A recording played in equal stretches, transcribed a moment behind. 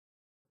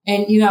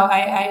And,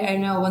 I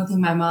know one thing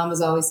my mom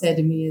has always said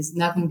to me is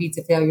nothing beats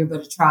a failure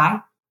but a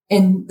try.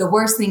 And the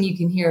worst thing you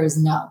can hear is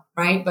no,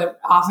 right? But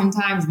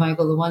oftentimes,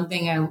 Michael, the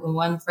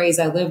one phrase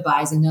I live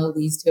by is a no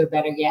leads to a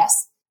better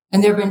yes.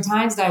 And there have been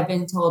times that I've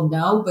been told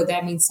no, but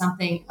that means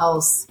something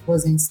else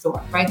was in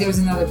store, right? There was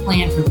another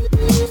plan for me.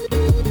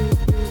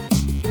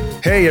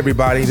 Hey,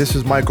 everybody, this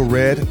is Michael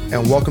Redd,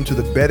 and welcome to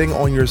the Betting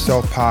on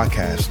Yourself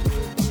podcast,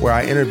 where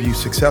I interview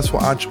successful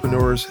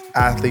entrepreneurs,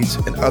 athletes,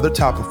 and other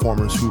top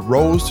performers who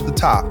rose to the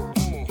top,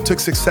 took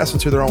success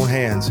into their own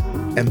hands,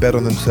 and bet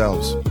on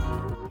themselves.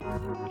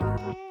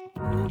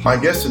 My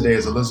guest today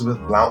is Elizabeth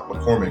Blount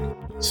McCormick,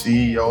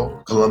 CEO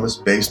of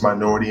Columbus-based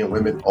minority and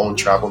women-owned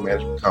travel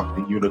management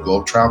company,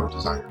 Uniglobe Travel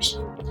Designers.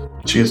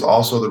 She is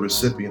also the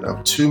recipient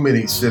of too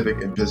many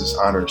civic and business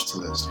honors to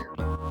list here.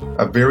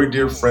 A very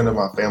dear friend of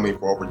my family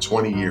for over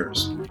 20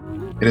 years.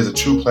 It is a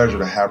true pleasure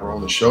to have her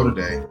on the show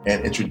today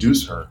and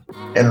introduce her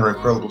and her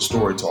incredible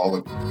story to all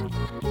of you.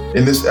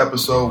 In this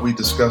episode, we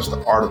discuss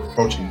the art of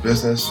approaching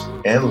business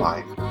and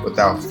life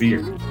without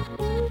fear,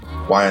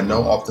 why a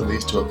no often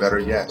leads to a better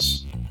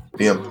yes,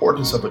 the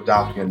importance of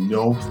adopting a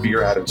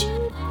no-fear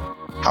attitude,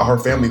 how her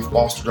family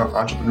fostered an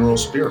entrepreneurial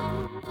spirit,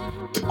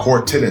 the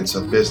core tenets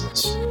of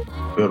business,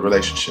 build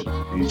relationships,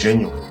 be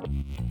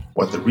genuine,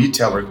 what the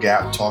retailer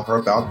Gap taught her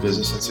about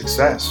business and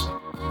success,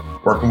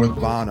 working with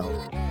Bono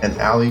and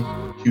Allie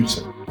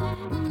Hewson,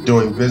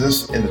 doing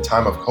business in the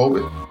time of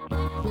COVID,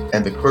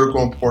 and the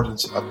critical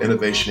importance of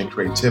innovation and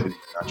creativity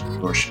in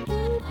entrepreneurship.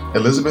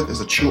 Elizabeth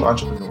is a true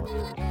entrepreneur,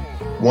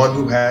 one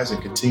who has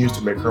and continues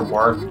to make her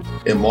mark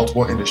in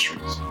multiple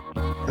industries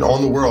and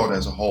on the world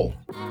as a whole.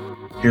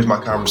 Here's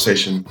my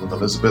conversation with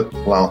Elizabeth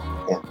Blount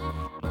McCormick.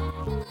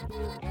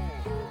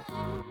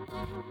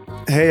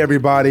 Hey,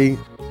 everybody.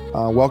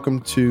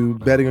 Welcome to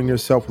Betting on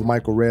Yourself with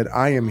Michael Redd.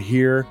 I am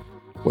here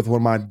with one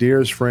of my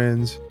dearest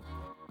friends,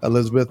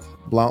 Elizabeth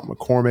Blount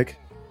McCormick,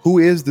 who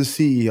is the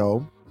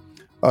CEO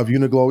of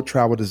Uniglobe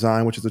Travel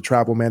Design, which is a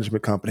travel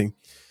management company.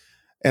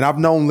 And I've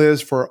known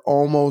Liz for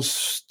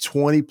almost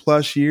 20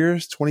 plus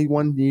years,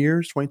 21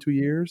 years, 22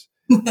 years.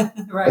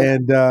 Right.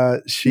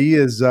 And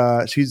she's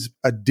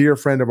a dear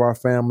friend of our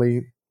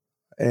family,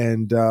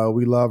 and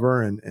we love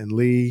her and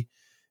Lee.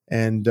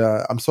 And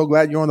I'm so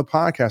glad you're on the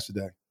podcast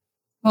today.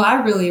 Well,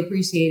 I really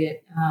appreciate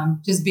it.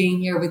 Just being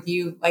here with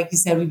you. Like you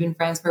said, we've been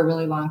friends for a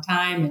really long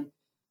time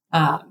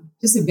and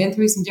just have been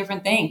through some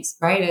different things,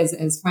 right?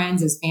 As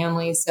friends, as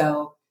family.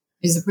 So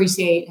I just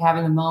appreciate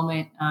having the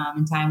moment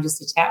and time just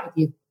to chat with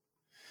you.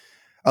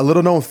 A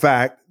little known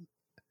fact,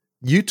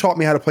 you taught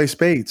me how to play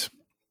spades.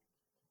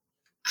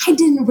 I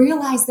didn't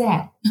realize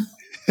that.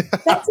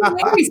 That's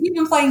hilarious. You've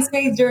been playing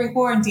spades during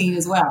quarantine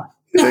as well.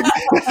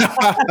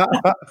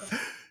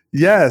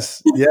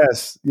 Yes. I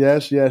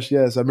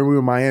remember we were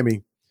in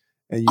Miami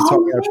and you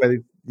taught me how to play.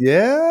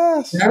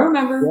 Yes. I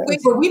remember. Yes. Wait,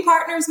 were we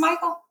partners,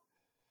 Michael?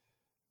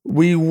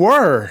 We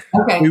were.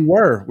 Okay. We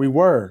were.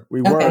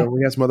 Okay.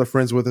 We had some other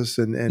friends with us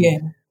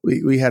and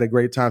we had a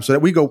great time. So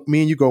that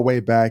me and you go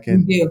way back,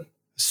 and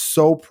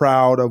so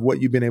proud of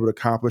what you've been able to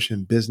accomplish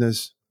in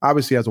business,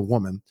 obviously as a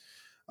woman,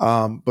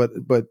 but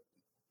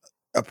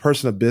a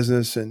person of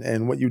business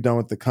and what you've done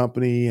with the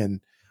company, and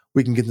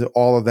we can get into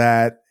all of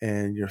that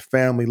and your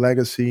family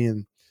legacy.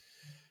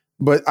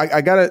 But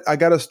I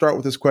gotta start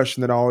with this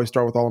question that I always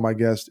start with all of my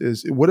guests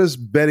is, what is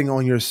betting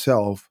on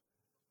yourself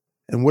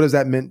and what has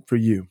that meant for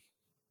you?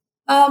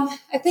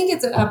 I think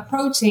it's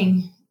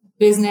approaching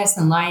business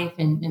and life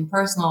and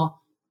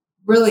personal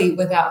really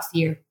without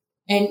fear.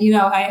 And,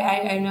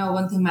 I know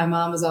one thing my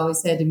mom has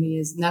always said to me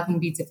is nothing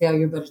beats a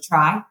failure but a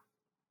try.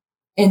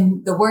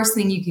 And the worst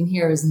thing you can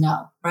hear is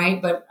no,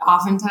 right? But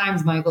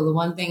oftentimes, Michael, the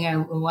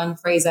one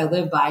phrase I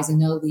live by is a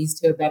no leads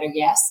to a better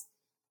yes.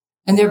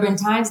 And there have been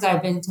times that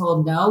I've been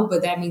told no,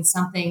 but that means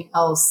something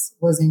else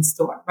was in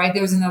store, right?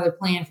 There was another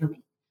plan for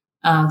me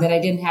that I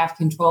didn't have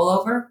control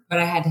over, but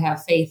I had to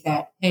have faith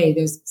that, hey,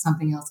 there's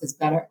something else that's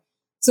better.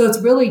 So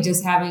it's really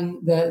just having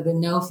the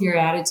no fear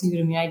attitude.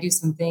 I mean, I do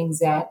some things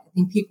that I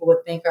think people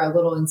would think are a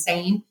little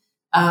insane.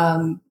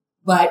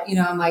 But,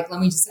 I'm like,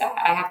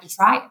 I have to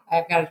try it.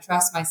 I've got to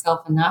trust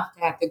myself enough to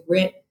have the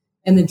grit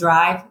and the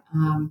drive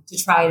to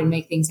try to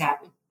make things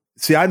happen.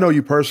 See, I know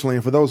you personally.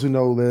 And for those who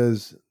know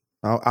Liz,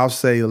 I'll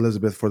say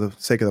Elizabeth for the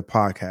sake of the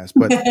podcast,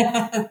 but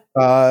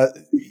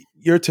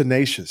you're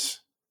tenacious.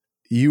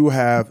 You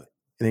have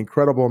an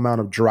incredible amount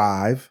of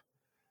drive.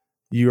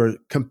 You're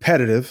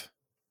competitive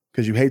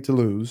because you hate to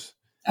lose.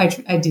 I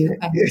do.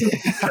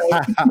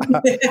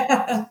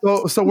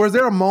 So was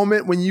there a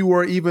moment when you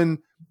were even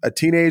a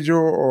teenager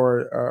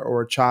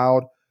or a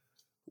child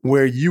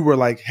where you were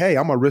like, hey,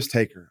 I'm a risk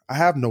taker. I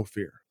have no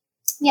fear?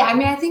 Yeah. I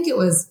mean, I think it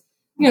was,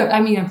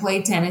 I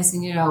played tennis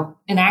and,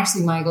 and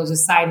actually, Michael,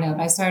 just side note,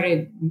 I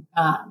started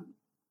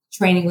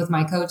training with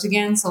my coach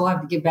again. So we'll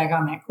have to get back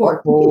on that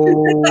court. Oh,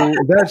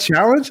 is that a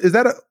challenge?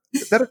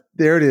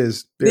 There it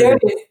is. There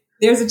it is.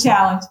 There's a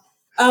challenge.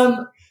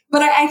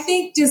 But I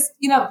think just,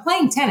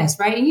 playing tennis,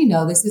 right?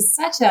 And this is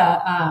such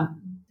a,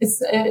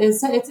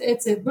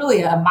 it's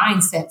really a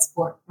mindset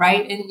sport,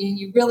 right? And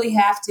you really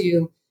have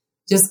to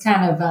just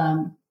kind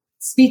of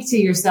speak to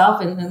yourself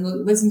and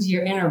listen to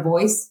your inner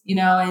voice,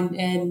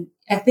 and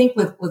I think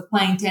with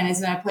playing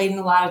tennis, and I played in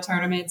a lot of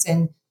tournaments,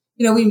 and,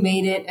 we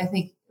made it. I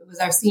think it was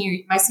my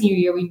senior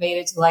year, we made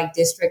it to like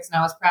districts, and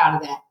I was proud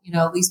of that.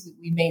 At least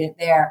we made it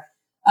there.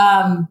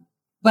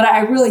 But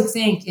I really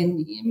think,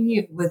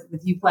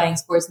 with you playing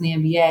sports in the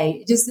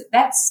NBA, just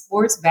that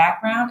sports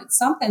background, it's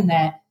something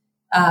that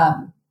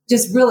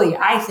just really,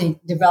 I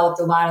think, developed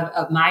a lot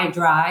of my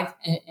drive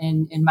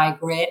and my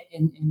grit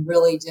and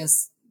really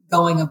just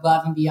going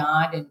above and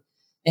beyond.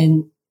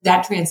 And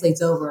that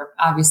translates over,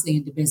 obviously,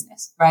 into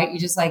business, right? You're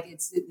just like,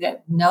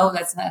 that's not,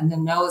 and the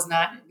no is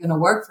not going to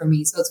work for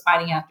me. So it's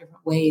finding out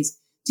different ways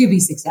to be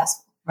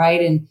successful,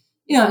 right? And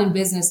in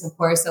business, of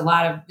course,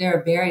 there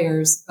are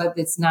barriers, but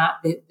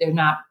they're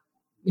not,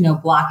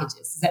 blockages.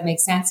 Does that make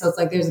sense? So it's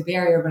like there's a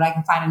barrier, but I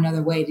can find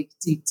another way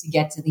to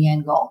get to the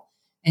end goal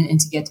and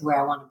to get to where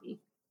I want to be.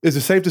 Is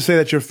it safe to say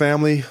that your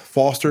family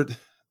fostered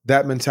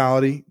that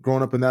mentality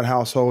growing up in that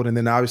household, and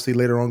then obviously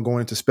later on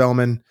going to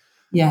Spelman?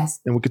 Yes.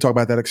 And we could talk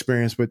about that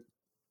experience, but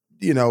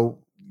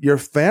your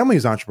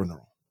family's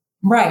entrepreneurial.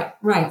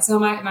 Right. So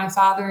my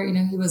father,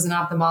 he was an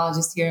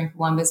ophthalmologist here in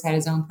Columbus, had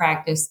his own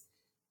practice.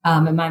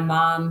 And my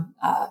mom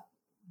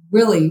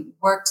really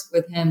worked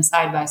with him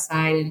side by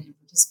side and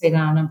participated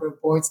on a number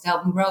of boards to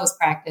help him grow his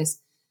practice.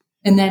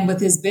 And then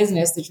with his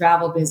business, the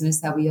travel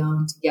business that we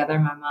own together,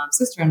 my mom,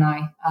 sister, and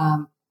I,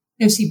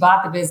 she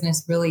bought the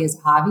business really as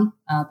a hobby.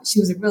 But she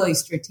was a really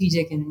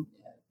strategic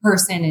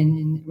person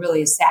and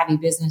really a savvy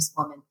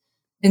businesswoman.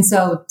 And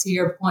so to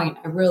your point,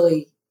 I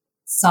really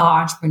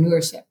saw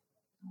entrepreneurship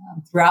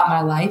throughout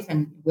my life,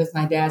 and with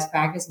my dad's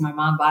practice. My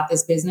mom bought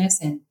this business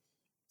and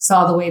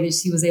saw the way that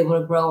she was able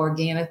to grow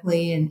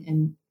organically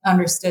and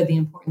understood the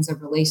importance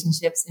of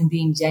relationships and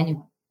being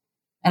genuine.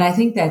 And I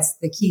think that's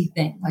the key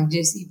thing. Like,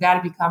 just, you've got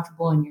to be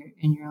comfortable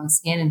in your own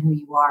skin and who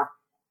you are.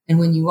 And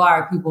when you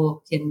are,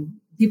 people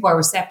are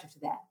receptive to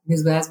that,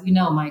 because as we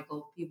know,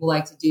 Michael, people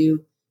like to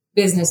do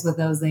business with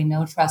those they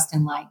know, trust,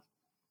 and like.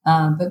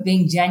 But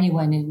being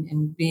genuine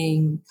and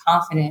being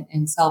confident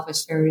and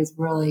self-assured is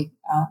really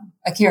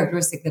a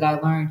characteristic that I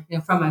learned,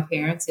 from my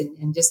parents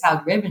and just how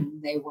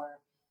driven they were.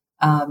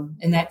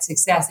 And that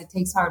success, it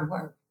takes hard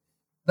work,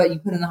 but you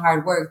put in the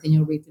hard work, then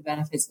you'll reap the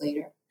benefits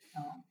later.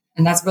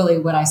 And that's really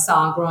what I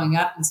saw growing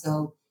up. And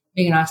so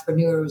being an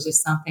entrepreneur was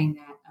just something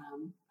that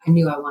I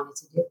knew I wanted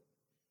to do.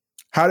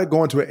 How did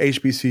going to an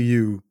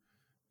HBCU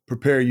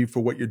prepare you for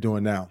what you're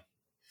doing now?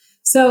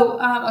 So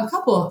a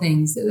couple of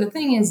things. The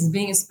thing is,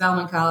 being at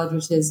Spelman College,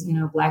 which is,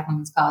 Black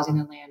women's college in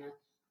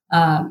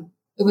Atlanta,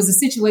 it was a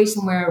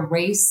situation where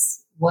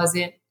race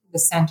wasn't the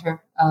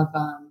center of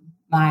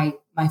my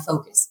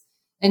focus.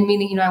 And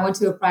meaning, I went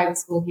to a private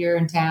school here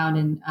in town,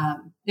 and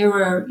there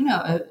were,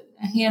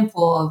 a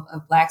handful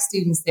of Black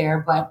students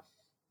there, but,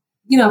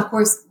 of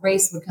course,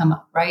 race would come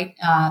up, right?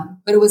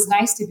 But it was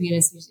nice to be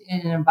in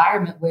an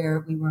environment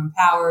where we were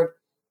empowered.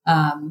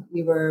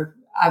 We were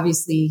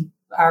obviously,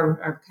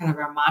 our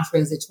mantra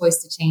is a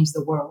choice to change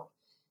the world.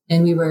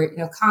 And we were,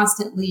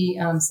 constantly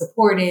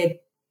supported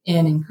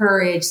and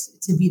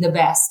encouraged to be the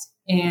best.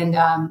 And,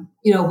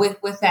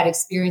 with that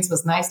experience, it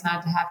was nice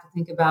not to have to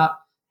think about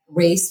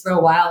race for a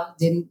while.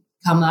 It didn't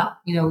come up.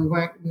 We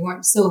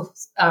weren't so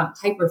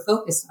hyper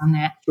focused on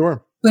that.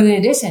 Sure. But in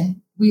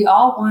addition, we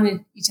all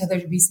wanted each other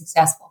to be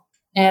successful.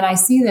 And I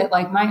see that,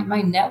 like,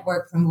 my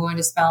network from going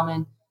to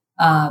Spelman,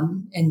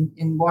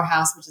 in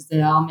Morehouse, which is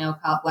the all-male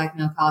Black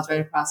male college right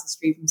across the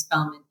street from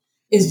Spelman,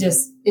 is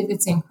just,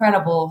 it's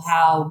incredible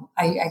how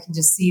I can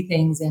just see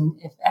things. And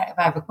if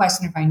I have a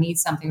question, if I need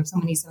something, if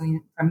someone needs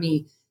something from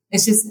me,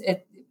 it's just,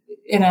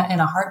 in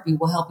a heartbeat,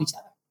 we'll help each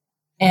other.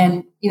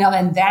 And,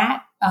 and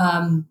that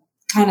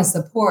kind of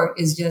support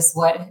is just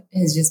what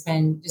has just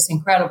been just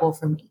incredible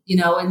for me,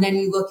 and then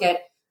you look at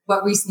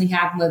what recently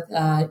happened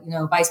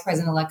with, Vice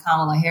President-elect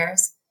Kamala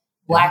Harris,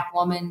 Black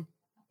woman,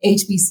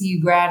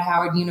 HBCU grad,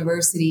 Howard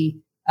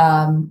University.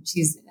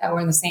 We're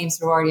in the same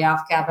sorority,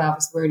 Alpha Kappa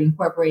Alpha Sorority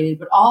Incorporated,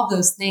 but all of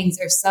those things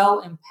are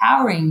so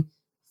empowering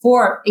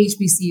for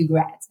HBCU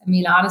grads. I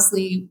mean,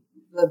 honestly,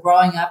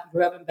 growing up,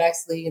 grew up in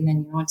Bexley, and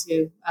then went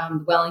to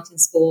the Wellington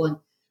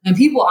School, and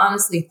people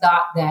honestly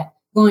thought that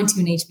going to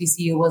an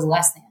HBCU was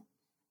less than.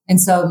 And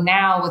so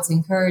now what's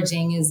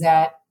encouraging is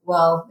that,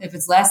 well, if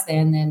it's less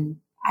than, then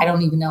I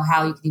don't even know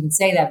how you could even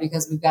say that,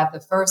 because we've got the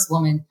first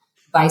woman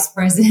vice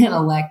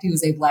president-elect who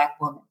was a Black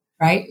woman,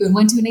 right? Who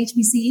went to an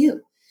HBCU.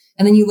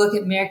 And then you look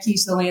at Mayor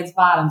Keisha Lance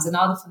Bottoms and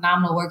all the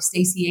phenomenal work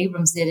Stacey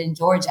Abrams did in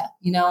Georgia,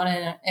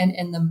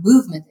 and the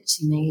movement that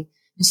she made.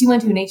 And she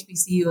went to an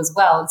HBCU as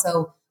well. And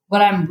so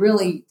what I'm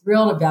really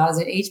thrilled about is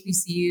that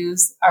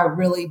HBCUs are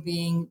really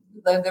being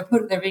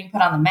being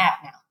put on the map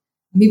now.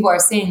 And people are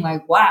saying,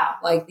 like, wow,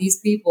 like, these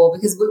people,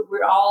 because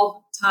we're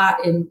all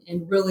taught and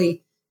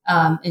really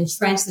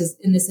entrenched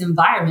in this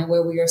environment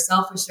where we are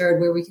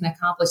self-assured, where we can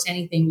accomplish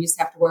anything. We just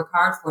have to work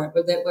hard for it,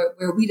 but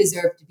where we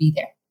deserve to be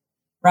there.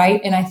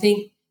 Right. And I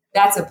think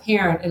that's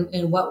apparent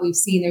in what we've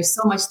seen. There's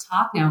so much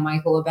talk now,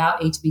 Michael,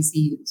 about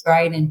HBCUs.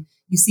 Right. And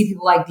you see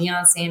people like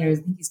Deion Sanders.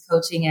 I think he's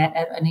coaching at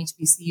an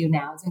HBCU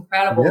now. It's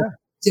incredible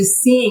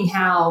just seeing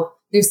how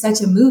there's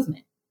such a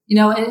movement,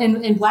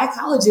 and Black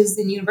colleges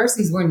and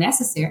universities were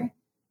necessary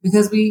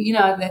because we,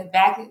 that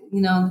back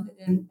in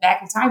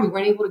time, we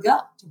weren't able to go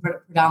to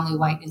predominantly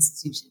white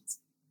institutions.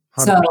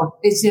 100%. So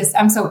it's just,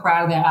 I'm so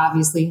proud of that.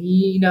 Obviously,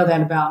 you know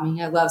that about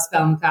me. I love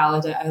Spelman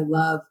College.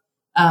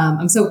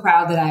 I'm so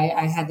proud that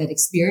I had that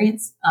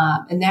experience.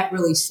 And that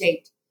really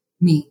shaped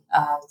me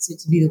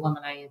to be the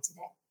woman I am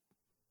today.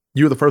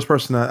 You were the first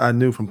person I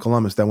knew from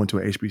Columbus that went to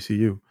a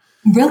HBCU.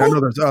 Really? I know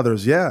there's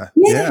others. Yeah.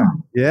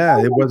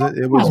 It was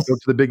go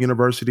to the big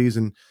universities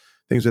and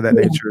things of that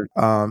nature.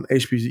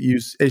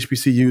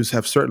 HBCUs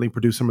have certainly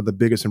produced some of the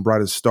biggest and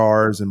brightest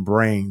stars and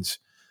brains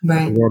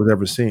the world has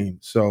ever seen.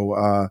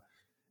 So,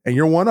 and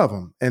you're one of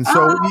them. And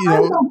so,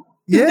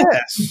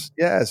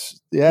 yes.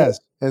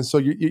 And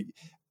so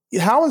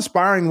how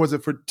inspiring was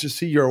it to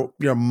see your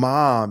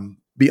mom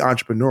be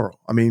entrepreneurial?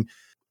 I mean,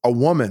 a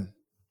woman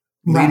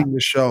leading the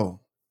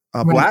show,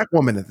 a Black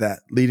woman at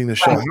that, leading the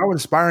show. How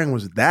inspiring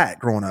was that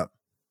growing up?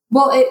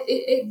 Well,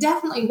 it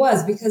definitely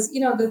was because,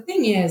 the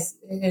thing is,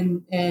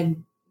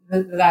 and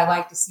that I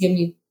like to see, I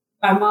mean,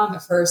 my mom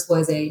at first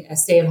was a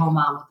stay-at-home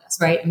mom with us,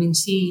 right? I mean,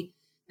 she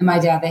and my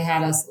dad, they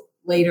had us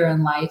later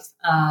in life.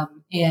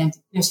 And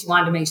she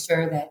wanted to make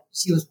sure that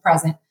she was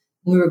present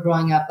when we were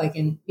growing up, like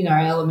in, our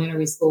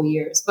elementary school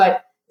years. But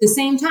at the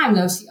same time,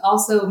 though, she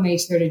also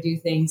made sure to do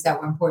things that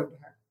were important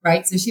to her,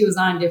 right? So she was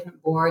on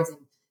different boards, and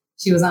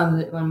she was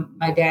on when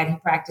my dad, he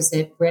practiced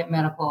at Grant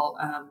Medical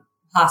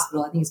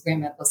Hospital. I think it's Grant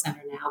Medical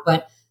Center now.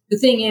 But the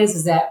thing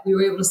is that we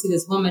were able to see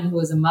this woman who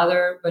was a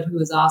mother, but who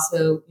was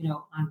also,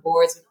 on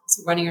boards and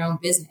also running her own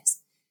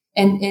business.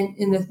 And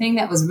the thing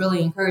that was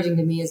really encouraging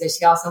to me is that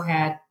she also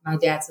had my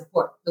dad's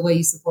support, the way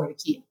you support a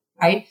kid,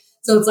 right?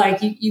 So it's like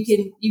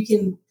you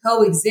can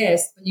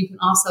coexist, but you can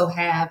also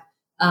have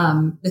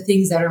the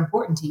things that are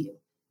important to you,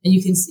 and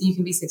you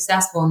can be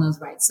successful in those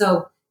rights.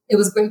 So it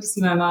was great to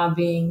see my mom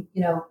being,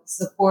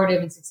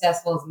 supportive and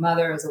successful as a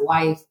mother, as a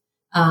wife,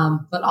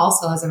 but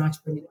also as an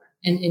entrepreneur,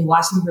 and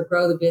watching her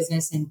grow the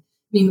business. And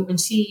I mean, when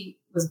she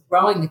was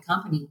growing the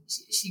company,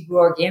 she grew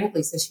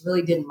organically, so she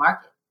really didn't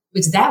market,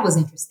 which that was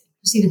interesting.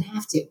 She didn't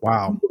have to.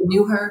 Wow. People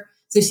knew her.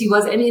 So she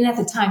was, at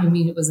the time,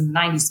 it was in the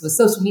 90s, so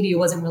social media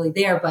wasn't really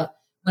there. But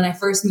when I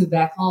first moved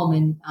back home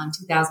in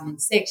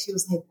 2006, she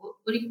was like, what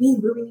do you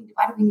mean?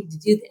 Why do we need to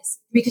do this?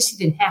 Because she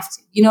didn't have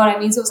to. You know what I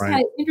mean? So it was kind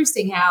of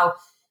interesting how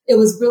it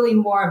was really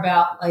more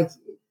about like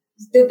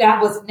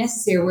that wasn't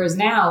necessary. Whereas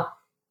now,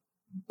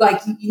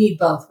 like you need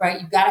both, right?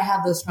 You've got to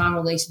have those strong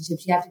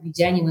relationships. You have to be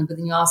genuine, but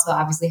then you also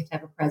obviously have to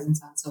have a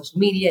presence on social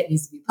media. It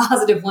needs to be a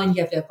positive one.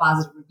 You have to have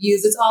positive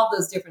reviews. It's all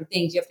those different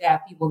things. You have to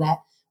have people that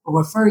will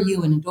refer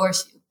you and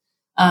endorse you.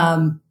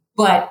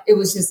 But it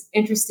was just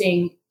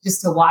interesting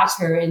just to watch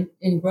her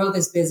and grow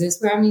this business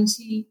where,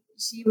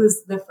 she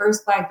was the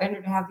first Black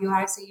vendor to have the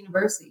Ohio State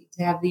University,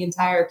 to have the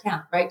entire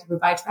account, right? To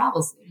provide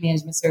travel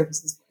management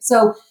services.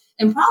 So,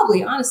 and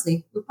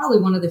honestly, we're probably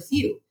one of the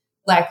few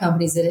Black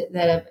companies that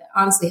have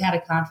honestly had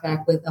a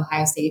contract with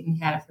Ohio State and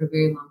had it for a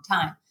very long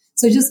time.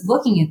 So just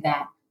looking at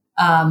that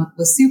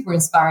was super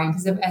inspiring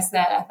because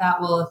I thought,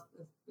 well,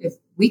 if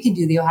we can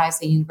do the Ohio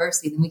State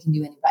University, then we can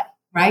do anybody,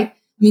 right?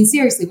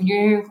 Seriously, when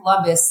you're here in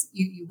Columbus,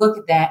 you look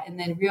at that and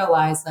then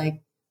realize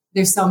like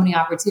there's so many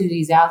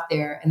opportunities out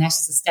there, and that's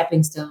just a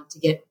stepping stone to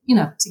get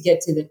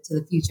to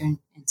the future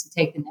and to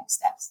take the next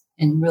steps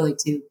and really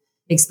to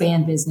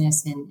expand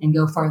business and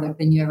go further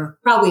than you ever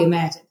probably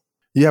imagined.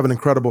 You have an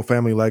incredible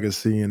family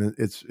legacy, and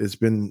it's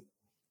been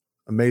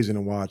amazing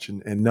to watch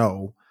and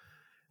know.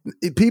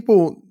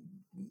 People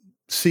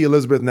see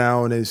Elizabeth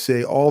now and they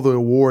say all the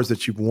awards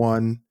that you've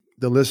won.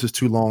 The list is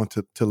too long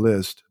to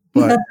list,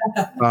 but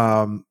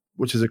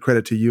which is a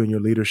credit to you and your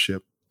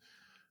leadership.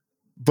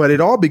 But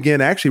it all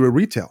began actually with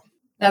retail.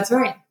 That's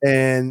right.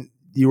 And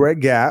you were at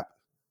Gap,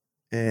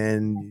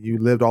 and you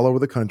lived all over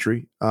the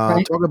country.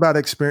 Right. Talk about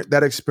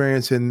that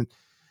experience, and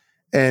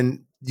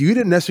you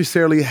didn't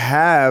necessarily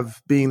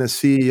have being a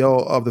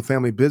CEO of the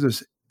family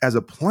business as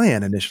a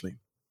plan initially.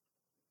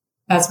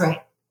 That's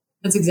right.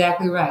 That's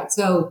exactly right.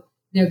 So,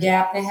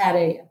 Gap, they had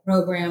a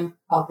program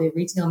called the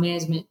Retail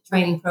Management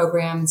Training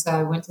Program. And so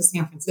I went to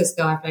San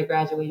Francisco after I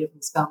graduated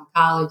from Spelman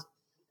College.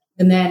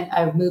 And then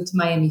I moved to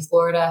Miami,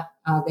 Florida.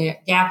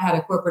 Gap had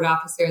a corporate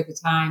office there at the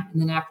time.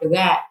 And then after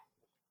that,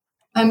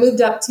 I moved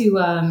up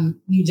to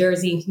New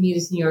Jersey and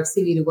commuted to New York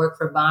City to work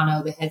for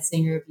Bono, the head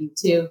singer of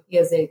U2. He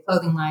has a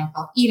clothing line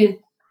called Eden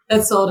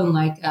that's sold in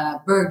like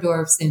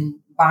Bergdorf's and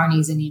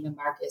Barney's and Neiman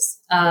Marcus.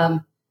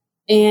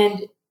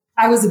 And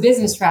I was a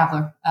business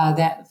traveler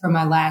that for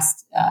my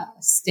last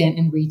stint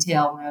in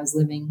retail when I was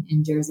living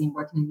in Jersey and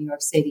working in New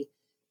York City.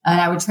 And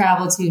I would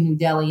travel to New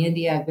Delhi,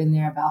 India. I've been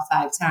there about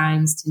 5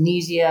 times,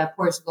 Tunisia,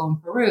 Portugal,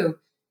 and Peru.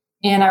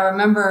 And I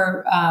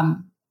remember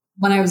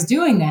when I was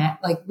doing that,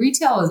 like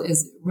retail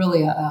is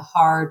really a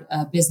hard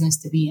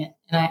business to be in.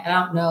 And I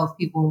don't know if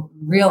people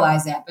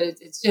realize that, but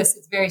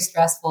it's very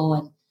stressful.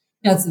 And,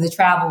 so the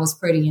travel was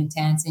pretty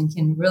intense and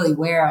can really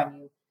wear on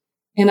you.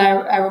 And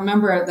I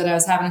remember that I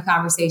was having a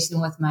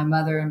conversation with my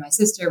mother and my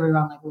sister. We were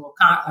on like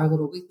a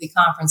little weekly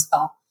conference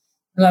call.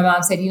 And my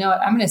mom said, you know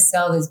what, I'm going to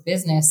sell this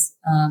business.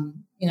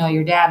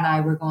 Your dad and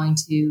I were going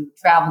to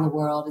travel the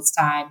world. It's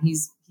time. He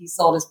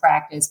sold his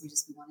practice.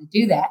 We want to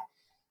do that.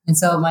 And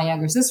so my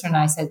younger sister and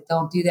I said,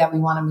 don't do that. We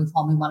want to move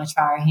home. We want to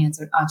try our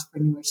hands at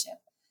entrepreneurship.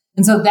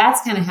 And so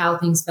that's kind of how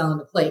things fell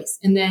into place.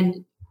 And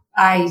then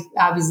I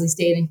obviously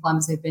stayed in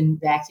Columbus. I've been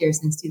back here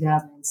since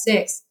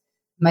 2006.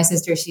 My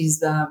sister,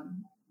 she's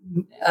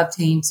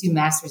obtained 2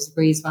 master's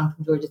degrees, one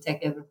from Georgia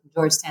Tech, the other from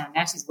Georgetown.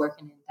 Now she's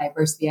working in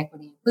diversity,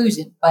 equity,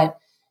 inclusion. But,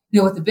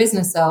 with the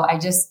business, though, I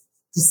just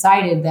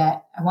decided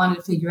that I wanted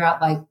to figure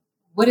out, like,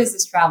 what is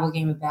this travel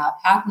game about?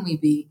 How can we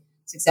be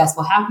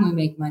successful? How can we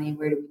make money? And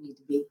where do we need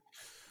to be?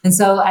 And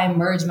so I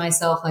immersed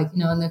myself, in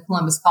the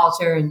Columbus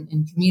culture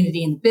and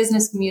community and the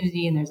business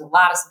community. And there's a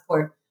lot of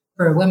support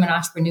for women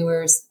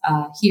entrepreneurs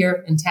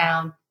here in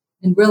town.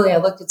 And really, I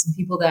looked at some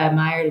people that I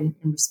admired and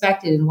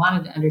respected and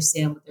wanted to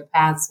understand what their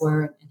paths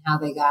were and how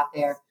they got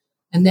there.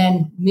 And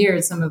then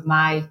mirrored some of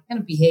my kind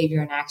of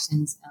behavior and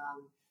actions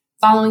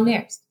following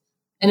theirs.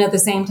 And at the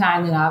same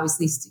time, then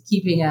obviously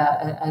keeping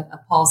a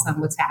pulse on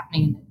what's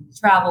happening in the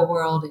travel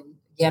world and,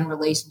 again,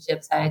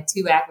 relationships. I had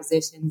 2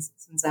 acquisitions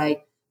since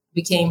I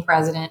became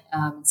president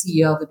and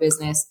CEO of the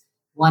business.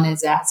 One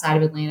is outside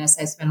of Atlanta,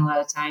 so I spent a lot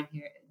of time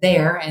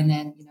there. And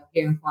then,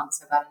 here in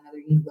Columbus, I got another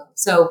Uniglobe.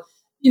 So,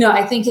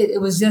 I think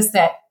it was just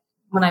that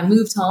when I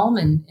moved home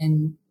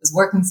and was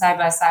working side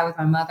by side with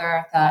my mother,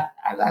 I thought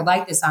I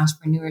like this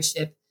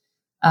entrepreneurship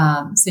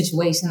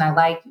situation. I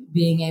like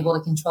being able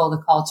to control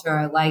the culture.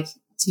 I like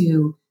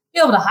to be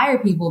able to hire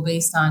people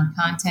based on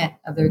content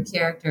of their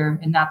character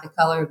and not the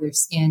color of their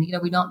skin.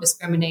 We don't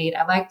discriminate.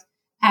 I like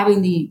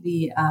having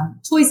the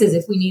choices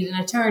if we need an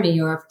attorney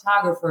or a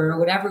photographer or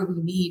whatever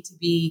we need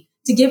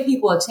to give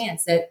people a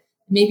chance that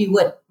maybe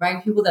would,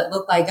 right? People that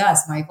look like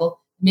us,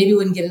 Michael, maybe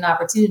wouldn't get an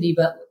opportunity,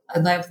 but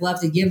I'd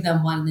love to give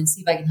them one and then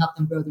see if I can help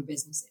them grow their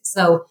businesses.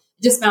 So I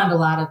just found a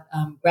lot of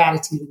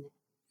gratitude in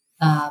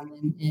that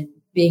and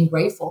being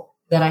grateful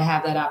that I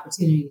have that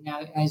opportunity.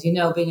 Now, as you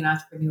know, being an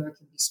entrepreneur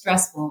can be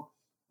stressful,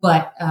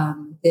 but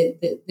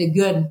the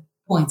good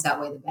points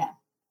outweigh the bad.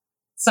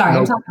 Sorry,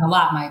 I'm talking a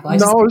lot,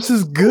 Michael. This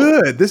is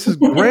good. This is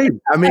great.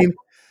 I mean,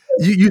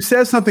 you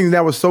said something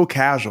that was so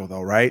casual,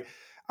 though, right?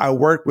 I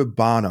worked with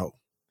Bono,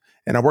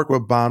 and I worked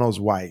with Bono's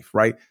wife,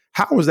 right?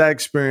 How was that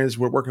experience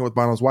with working with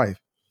Bono's wife?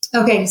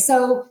 Okay,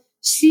 so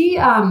she,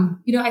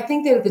 I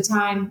think that at the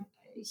time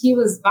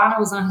Bono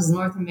was on his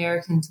North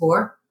American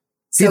tour.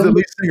 So he's the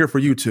lead singer for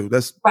U2.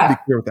 Let's be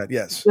clear with that.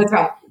 Yes, that's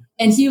right.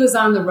 And he was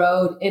on the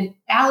road. And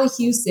Allie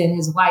Houston,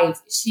 his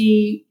wife,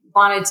 she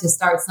wanted to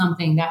start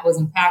something that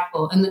was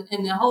impactful. And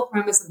the whole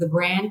premise of the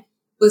brand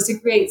was to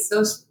create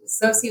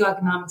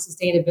socioeconomic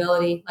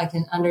sustainability, like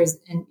in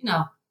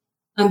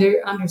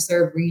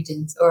underserved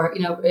regions or,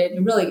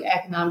 in really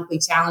economically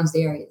challenged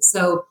areas.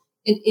 So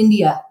in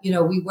India,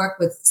 we work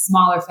with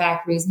smaller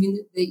factories. I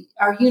mean,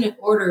 our unit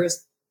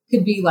orders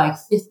could be like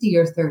 50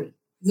 or 30.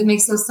 Does it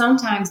make so?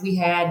 Sometimes we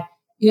had,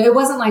 it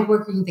wasn't like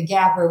working with the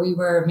Gap where we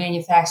were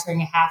manufacturing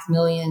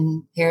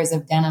 500,000 pairs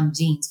of denim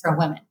jeans for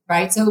women,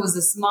 right? So it was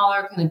a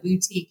smaller kind of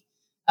boutique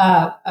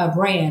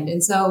brand.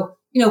 And so,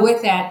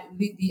 with that,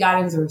 the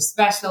items were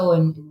special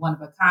and one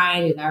of a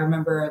kind. And I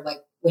remember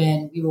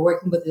when we were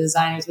working with the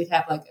designers, we'd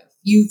have a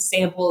few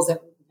samples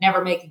that we'd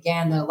never make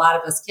again that a lot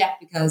of us kept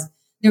because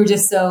they were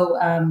just so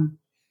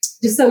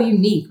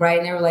unique, right?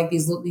 And they were like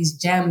these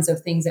gems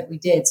of things that we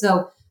did.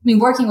 So,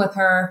 working with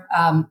her,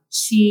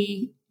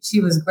 she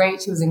was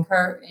great. She was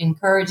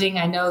encouraging.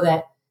 I know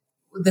that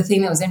the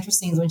thing that was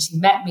interesting is when she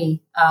met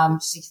me,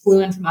 she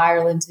flew in from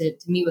Ireland to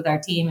meet with our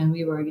team. And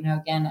we were,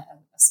 again, a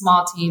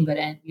small team, but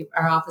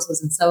our office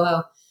was in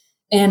Soho.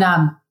 And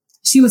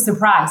she was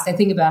surprised, I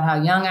think, about how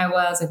young I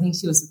was. I think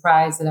she was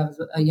surprised that I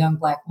was a young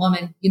Black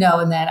woman,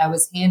 and that I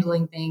was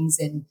handling things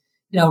and,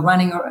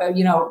 running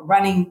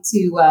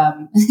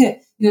to,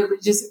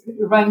 just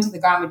running to the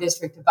garment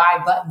district to buy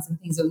buttons and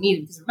things that we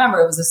needed. Because remember,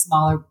 it was a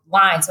smaller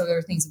line. So there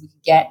were things that we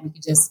could get and we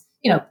could just,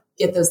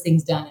 get those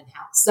things done in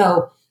house.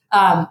 So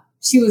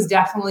she was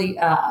definitely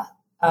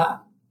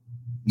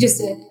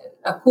just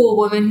a cool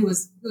woman who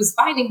was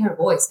finding her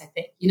voice, I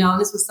think, and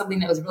this was something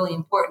that was really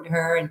important to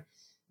her. And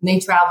they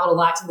traveled a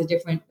lot to the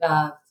different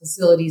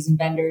facilities and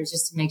vendors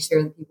just to make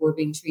sure that people were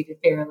being treated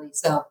fairly.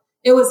 So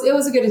it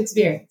was a good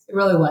experience. It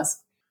really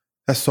was.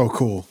 That's so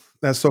cool.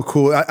 That's so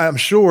cool. I'm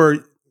sure,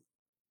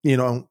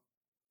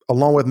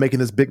 along with making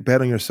this big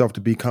bet on yourself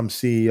to become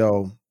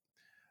CEO,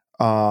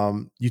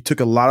 you took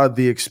a lot of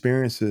the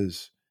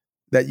experiences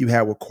that you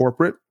had with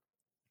corporate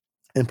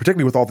and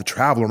particularly with all the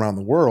travel around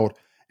the world.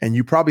 And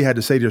you probably had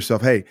to say to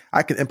yourself, hey,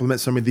 I can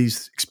implement some of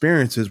these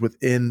experiences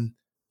within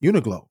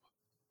Uniglobe.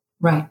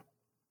 Right.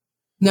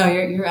 No,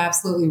 you're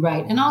absolutely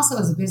right. And also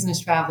as a business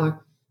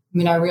traveler,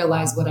 I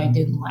realized what I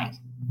didn't like.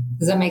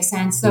 Does that make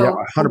sense? So yeah,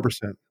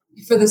 100%.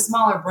 For the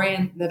smaller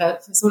brand when I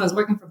was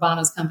working for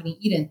Bono's company,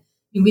 Eden,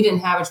 we didn't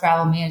have a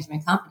travel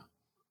management company.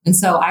 And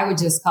so I would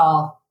just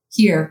call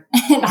here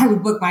and I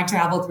would book my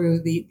travel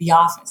through the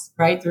office,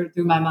 right? Through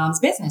my mom's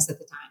business at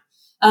the time.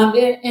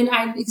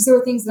 Because there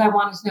were things that I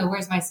wanted to know,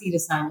 where's my seat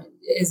assignment?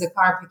 Is a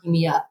car picking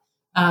me up?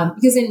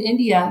 Because in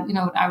India,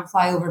 I would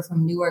fly over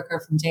from Newark or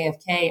from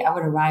JFK, I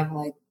would arrive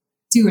like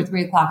 2 or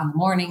 3 o'clock in the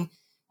morning.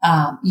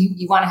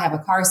 You want to have a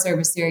car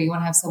service there. You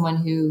want to have someone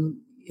who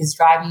is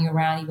driving you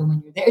around even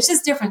when you're there. It's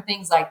just different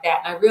things like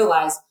that. And I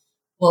realized,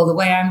 well, the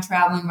way I'm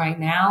traveling right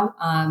now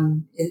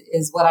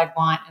is what I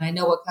want. And I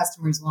know what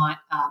customers want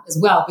as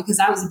well, because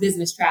I was a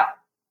business traveler.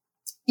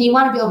 And you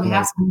want to be able to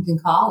have someone you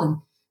can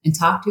call and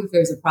talk to if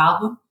there's a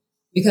problem,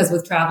 because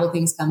with travel,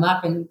 things come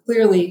up. And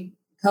clearly,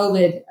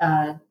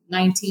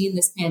 COVID-19,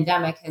 this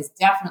pandemic, has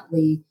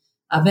definitely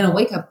been a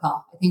wake-up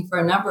call, I think, for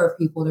a number of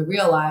people to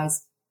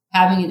realize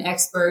having an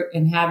expert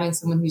and having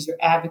someone who's your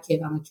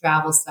advocate on the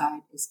travel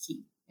side is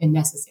key and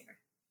necessary,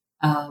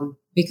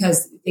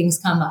 because things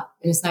come up.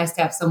 And it's nice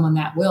to have someone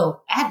that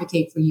will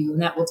advocate for you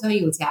and that will tell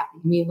you what's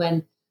happening. I mean,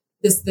 when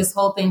this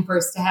whole thing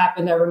first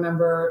happened, I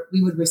remember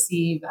we would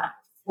receive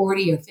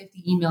 40 or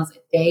 50 emails a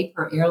day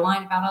per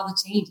airline about all the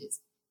changes.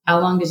 How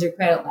long does your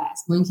credit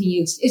last? When can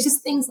you? It's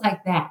just things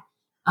like that.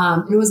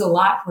 It was a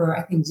lot for,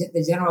 I think,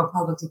 the general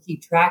public to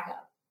keep track of.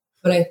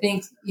 But I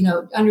think,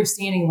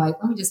 understanding, like,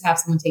 let me just have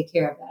someone take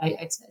care of that.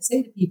 I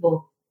say to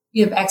people,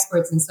 you have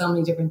experts in so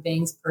many different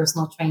things,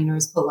 personal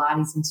trainers,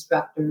 Pilates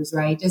instructors,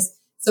 right? Just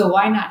so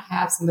why not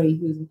have somebody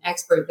who's an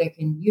expert that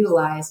can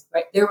utilize,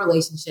 right, their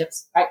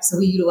relationships, right? So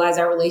we utilize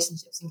our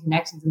relationships and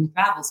connections in the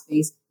travel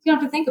space. You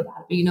don't have to think about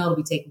it, but it'll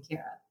be taken care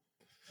of.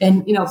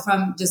 And,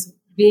 from just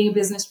being a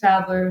business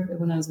traveler,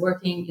 when I was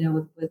working,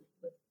 with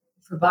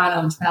for Bono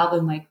and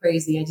traveling like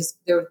crazy,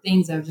 there were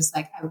things I was just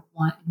like, it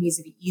needs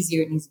to be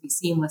easier. It needs to be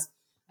seamless.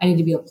 I need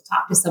to be able to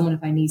talk to someone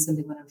if I need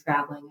something when I'm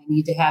traveling. I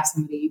need to have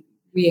somebody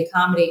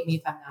reaccommodate me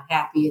if I'm not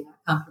happy and not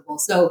comfortable.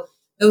 So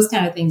those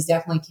kind of things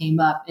definitely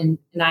came up. And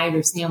I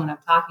understand when I'm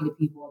talking to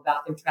people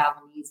about their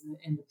travel needs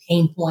and the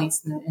pain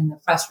points and the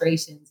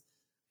frustrations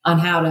on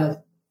how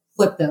to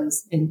flip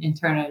those and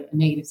turn a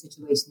negative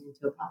situation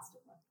into a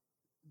positive one.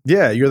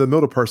 Yeah, you're the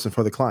middle person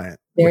for the client.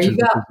 There you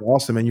go. Which is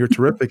awesome. And you're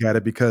terrific at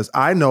it, because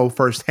I know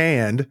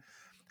firsthand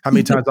how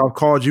many times I've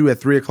called you at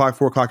 3 o'clock,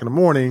 4 o'clock in the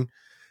morning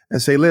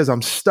and say, Liz,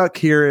 I'm stuck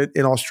here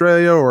in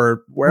Australia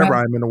or wherever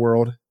I'm in the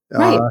world.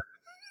 Right.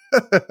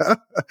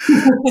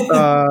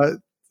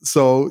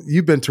 So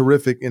you've been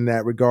terrific in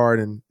that regard.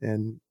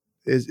 And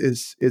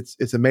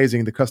it's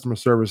amazing, the customer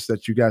service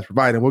that you guys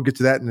provide. And we'll get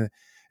to that in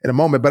a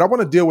moment. But I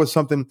want to deal with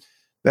something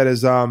that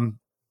is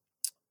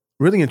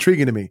really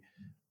intriguing to me.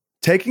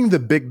 Taking the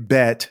big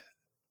bet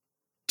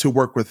to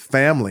work with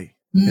family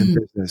in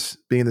business,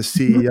 being the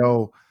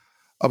CEO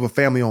of a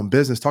family-owned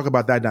business. Talk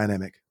about that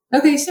dynamic.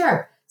 Okay,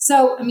 sure.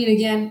 So,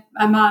 again,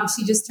 my mom,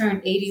 she just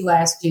turned 80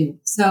 last June.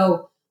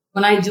 So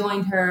when I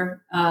joined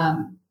her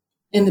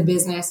in the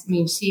business,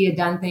 she had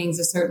done things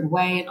a certain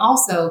way. And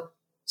also,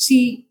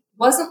 she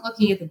wasn't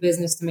looking at the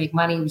business to make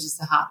money. It was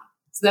just a hobby.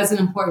 So that's an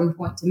important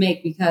point to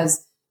make,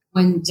 because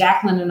when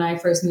Jacqueline and I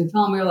first moved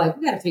home, we were like,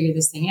 we got to figure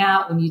this thing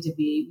out. We need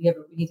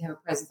to have a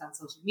presence on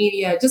social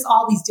media, just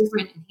all these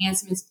different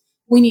enhancements.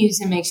 We needed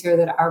to make sure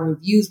that our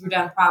reviews were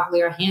done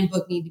properly. Our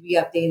handbook needed to be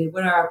updated.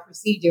 What are our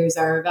procedures,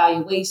 our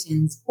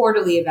evaluations,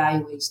 quarterly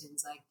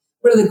evaluations? Like,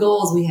 what are the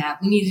goals we have?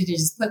 We needed to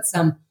just put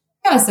some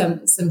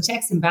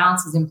checks and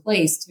balances in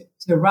place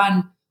to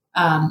run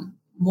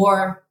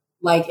more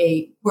like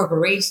a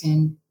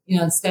corporation,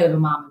 instead of a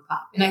mom and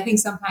pop. And I think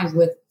sometimes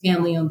with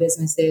family-owned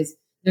businesses,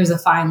 there's a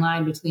fine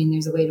line between,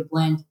 there's a way to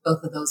blend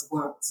both of those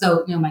worlds.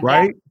 So, my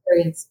dad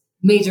experienced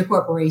major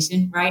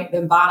corporation, right?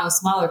 Then Bono,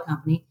 smaller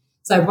company.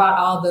 So I brought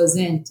all those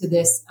into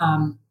this,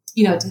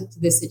 to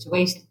this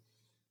situation.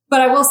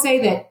 But I will say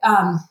that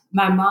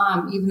my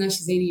mom, even though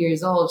she's 80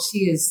 years old,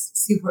 she is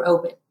super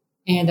open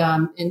and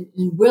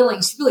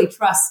willing. She really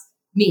trusts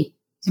me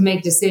to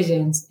make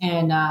decisions.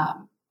 And,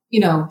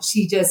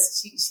 she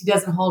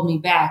doesn't hold me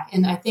back.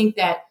 And I think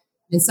that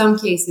in some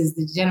cases,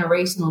 the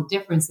generational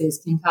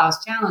differences can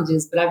cause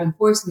challenges, but I've been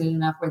fortunate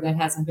enough where that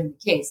hasn't been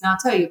the case. And I'll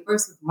tell you,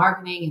 first with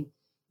marketing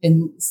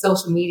and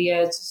social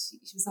media,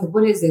 she was like,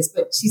 what is this?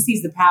 But she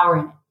sees the power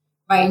in it,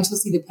 right? And she'll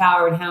see the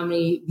power in how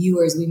many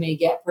viewers we may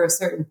get for a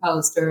certain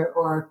post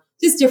or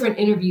just different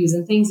interviews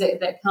and things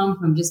that come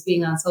from just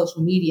being on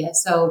social media.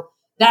 So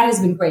that has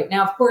been great.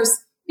 Now, of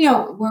course,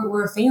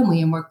 we're a family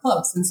and we're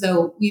close. And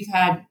so we've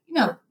had,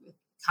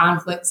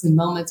 conflicts and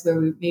moments where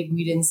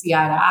we didn't see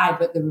eye to eye,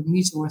 but the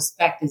mutual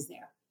respect is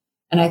there.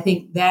 And I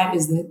think that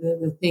is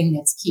the thing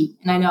that's key.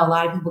 And I know a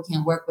lot of people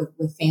can't work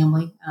with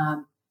family,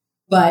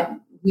 but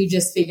we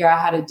just figure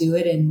out how to do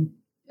it. And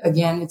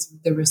again, it's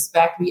the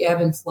respect. We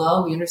ebb and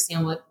flow. We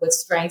understand what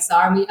strengths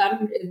are.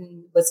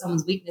 And what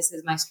someone's weakness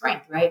is my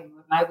strength, right? And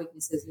what my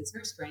weakness is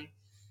her strength.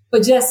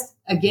 But just,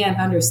 again,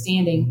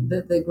 understanding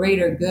that the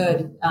greater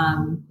good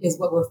is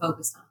what we're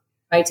focused on,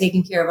 right?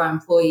 Taking care of our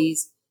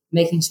employees,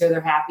 making sure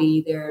they're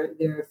happy,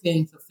 they're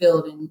feeling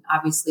fulfilled, and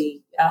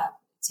obviously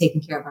taking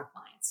care of our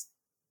clients.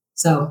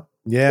 So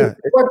it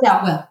worked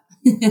out well.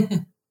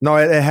 No,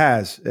 it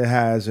has,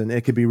 and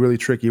it can be really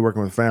tricky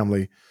working with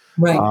family.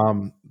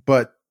 Right.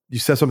 But you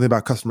said something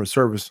about customer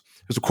service.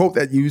 There's a quote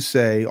that you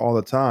say all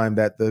the time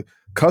that the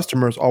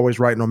customer is always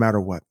right no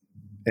matter what.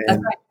 And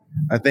That's right.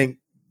 I think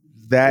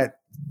that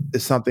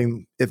is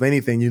something, if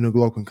anything,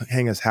 Uniqlo can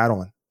hang its hat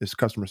on, is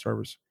customer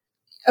service.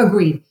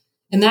 Agreed.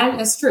 And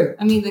that's true.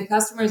 I mean, the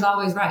customer is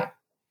always right,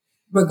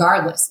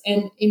 regardless.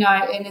 And,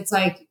 and it's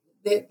like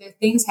the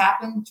things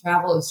happen.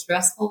 Travel is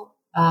stressful.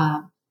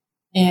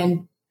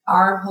 And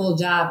our whole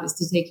job is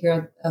to take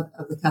care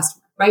of the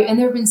customer, right? And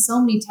there have been so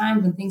many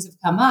times when things have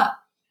come up,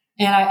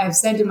 and I've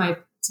said to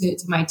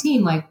my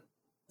team, like,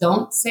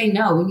 don't say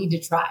no. We need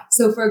to try.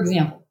 So, for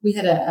example, we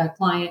had a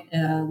client,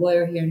 a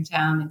lawyer here in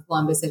town in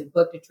Columbus, that had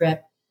booked a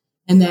trip,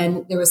 and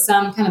then there was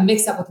some kind of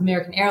mix up with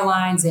American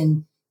Airlines,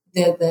 and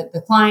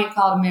the client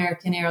called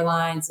American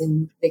Airlines,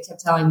 and they kept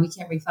telling him, we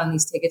can't refund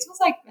these tickets. It was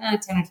like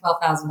 $10,000 or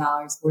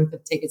 $12,000 worth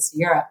of tickets to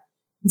Europe.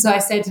 And so I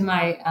said to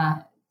my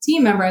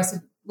team member, I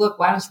said, look,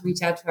 why don't you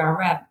reach out to our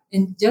rep?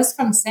 And just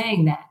from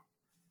saying that,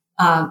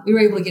 we were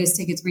able to get his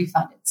tickets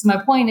refunded. So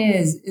my point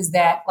is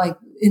that, like,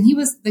 and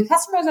the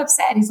customer was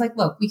upset. He's like,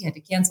 look, we had to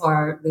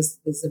cancel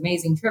this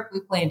amazing trip we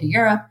planned to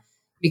Europe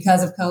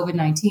because of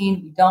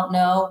COVID-19. We don't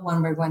know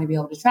when we're going to be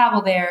able to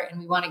travel there, and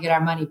we want to get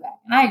our money back.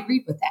 And I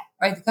agreed with that,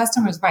 right? The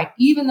customer is right.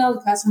 Even though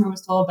the customer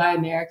was told by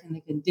American they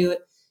couldn't do it,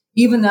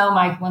 even though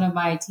one of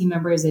my team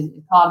members had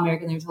called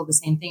American, they were told the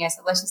same thing. I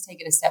said, let's just take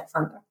it a step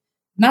further.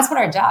 And that's what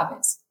our job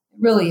is. It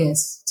really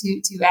is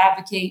to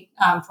advocate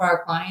for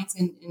our clients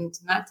and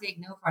to not take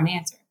no for an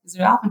answer. Because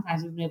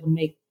oftentimes we've been able to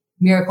make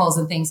miracles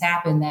and things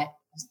happen that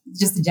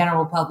just the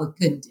general public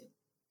couldn't do.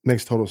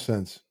 Makes total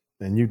sense.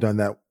 And you've done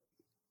that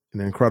in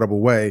an incredible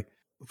way.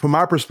 From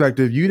my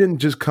perspective, you didn't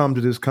just come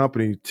to this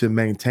company to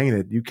maintain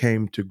it. You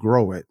came to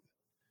grow it.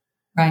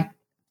 Right.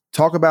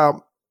 Talk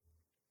about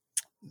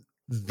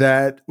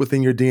that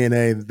within your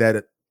DNA,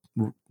 that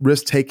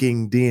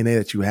risk-taking DNA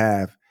that you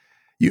have.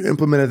 You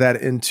implemented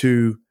that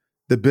into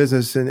the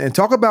business, and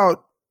talk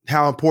about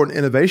how important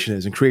innovation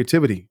is and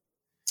creativity.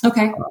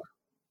 Okay.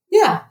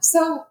 Yeah.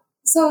 So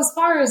as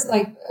far as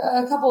like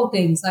a couple of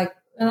things, like,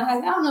 and I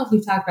don't know if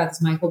we've talked about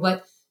this, Michael,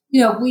 but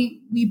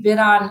we bid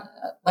on,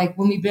 like,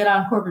 when we bid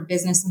on corporate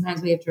business,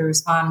 sometimes we have to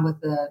respond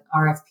with the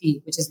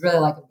RFP, which is really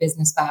like a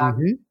business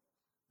biography. Mm-hmm.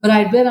 But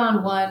I bid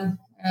on one,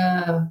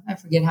 I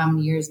forget how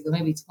many years ago,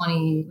 maybe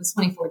it was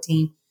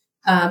 2014.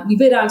 We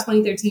bid on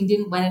 2013,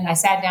 didn't win it. And I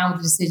sat down with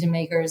the decision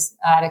makers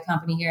at a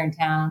company here in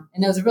town.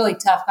 And it was a really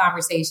tough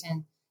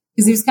conversation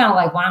because he was kind of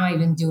like, why am I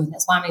even doing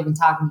this? Why am I even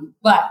talking to you?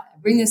 But I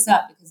bring this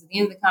up because at the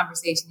end of the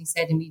conversation, he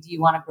said to me, do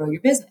you want to grow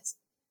your business?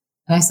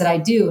 And I said, I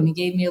do. And he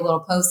gave me a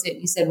little Post-it.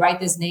 He said, write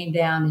this name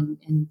down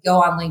and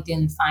go on LinkedIn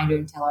and find her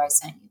and tell her I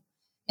sent you.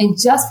 And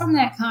just from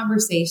that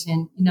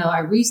conversation, I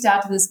reached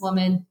out to this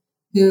woman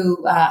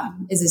who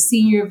is a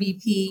senior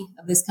VP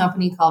of this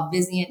company called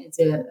Vizient. It's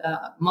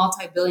a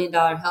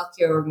multi-billion-dollar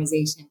healthcare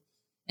organization.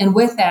 And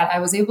with that, I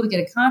was able to get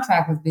a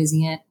contract with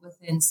Vizient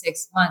within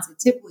 6 months. It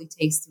typically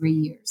takes 3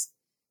 years.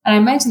 And I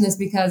mention this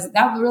because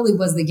that really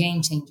was the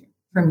game changer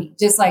for me.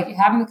 Just like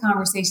having the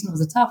conversation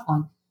was a tough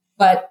one.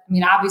 But I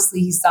mean,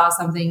 obviously he saw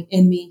something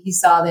in me. He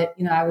saw that,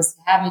 I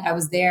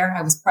was there,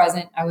 I was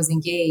present, I was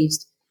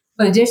engaged.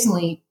 But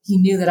additionally, he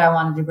knew that I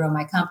wanted to grow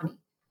my company.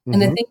 Mm-hmm.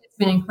 And the thing that's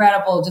been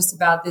incredible just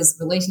about this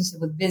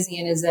relationship with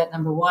Vizient is that,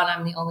 number one,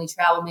 I'm the only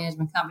travel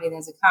management company that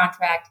has a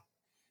contract.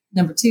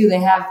 Number two, they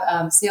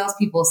have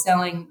salespeople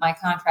selling my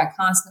contract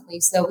constantly.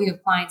 So we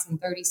have clients in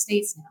 30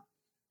 states now.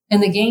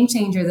 And the game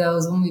changer, though,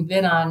 is when we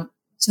bid on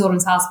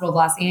Children's Hospital of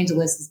Los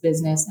Angeles'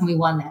 business, and we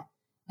won that.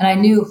 And I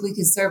knew if we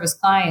could service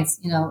clients,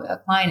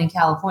 a client in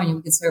California,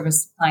 we could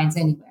service clients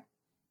anywhere.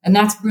 And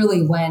that's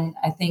really when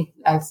I think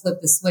I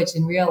flipped the switch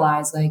and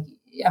realized, like,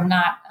 I'm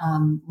not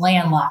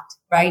landlocked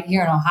right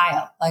here in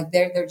Ohio. Like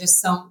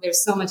there's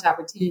so much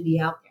opportunity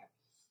out there.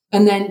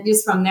 And then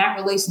just from that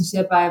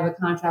relationship, I have a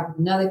contract with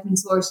another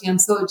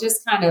consortium. So it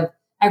just kind of,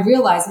 I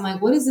realized, I'm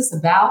like, what is this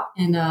about?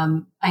 And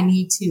I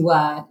need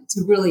to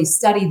really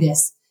study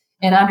this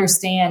and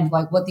understand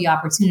like what the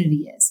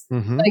opportunity is.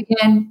 Mm-hmm. But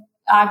again,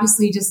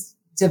 obviously just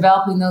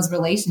developing those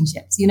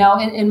relationships,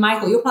 and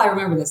Michael, you'll probably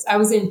remember this. I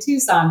was in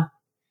Tucson.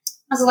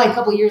 I was like a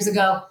couple of years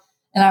ago,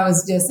 and I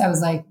was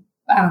like,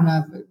 I don't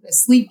know,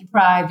 sleep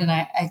deprived. And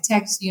I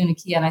texted you and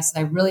Akia and I said,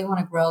 I really want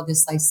to grow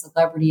this like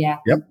celebrity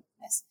athlete. Yep.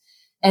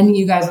 And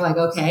you guys were like,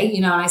 okay,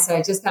 and I said,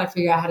 I just got to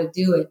figure out how to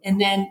do it. And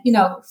then,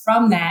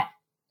 from that,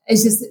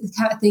 it's just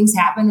kind of things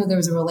happened. There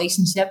was a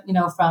relationship,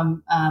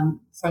 from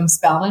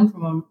Spelman,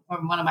 from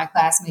one of my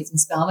classmates in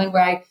Spelman,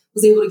 where I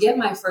was able to get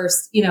my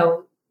first,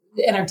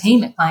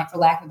 entertainment client, for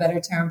lack of a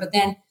better term. But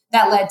then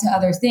that led to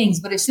other things.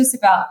 But it's just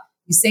about,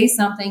 you say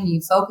something,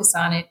 you focus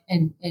on it,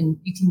 and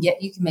you can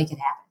make it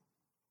happen.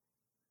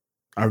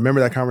 I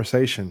remember that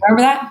conversation.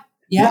 Remember that?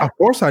 Yeah. Of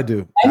course I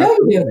do. I know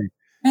you do.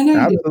 I know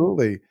you do.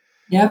 Absolutely.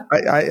 Yeah.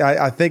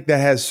 I think that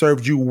has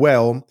served you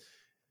well.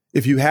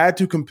 If you had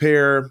to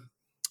compare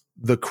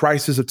the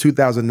crisis of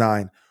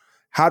 2009,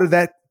 how did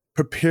that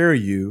prepare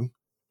you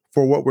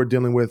for what we're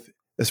dealing with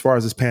as far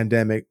as this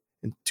pandemic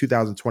in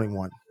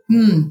 2021?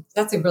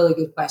 That's a really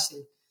good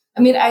question.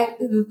 I mean,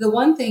 the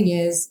one thing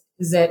is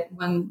that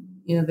when,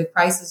 the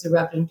crisis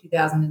erupted in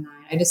 2009,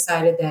 I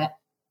decided that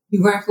we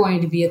weren't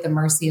going to be at the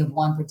mercy of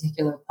one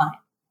particular client.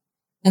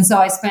 And so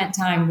I spent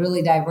time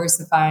really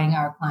diversifying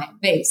our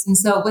client base. And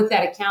so with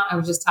that account, I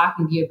was just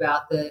talking to you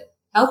about the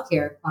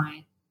healthcare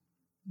client,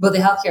 but the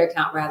healthcare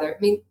account rather. I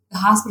mean, the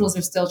hospitals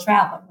are still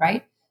traveling,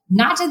 right?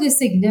 Not to the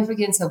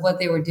significance of what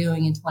they were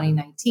doing in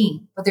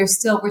 2019, but we're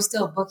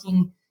still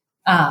booking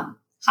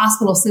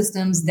hospital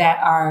systems that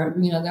are,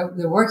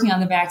 they're working on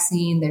the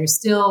vaccine. They're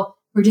still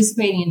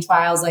participating in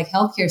trials. Like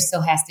healthcare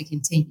still has to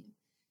continue.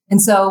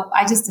 And so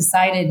I just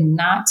decided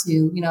not to,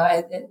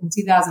 in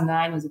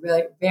 2009 was a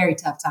really very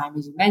tough time,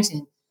 as you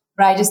mentioned,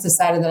 but I just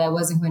decided that I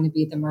wasn't going to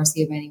be at the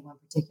mercy of any one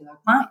particular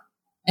client.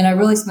 And I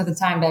really spent the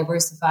time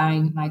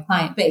diversifying my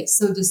client base.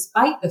 So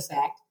despite the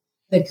fact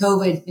that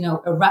COVID,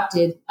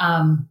 erupted,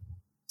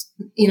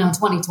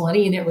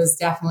 2020, and it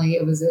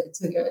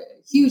took a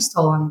huge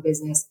toll on the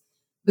business.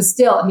 But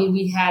still, I mean,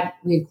 we had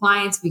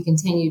clients, we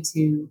continued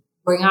to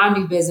bring on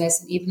new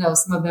business. And even though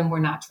some of them were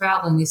not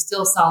traveling, they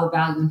still saw the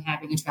value in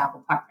having a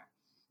travel partner.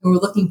 And we're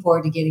looking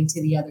forward to getting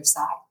to the other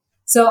side.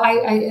 So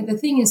the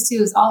thing is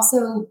too, is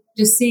also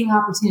just seeing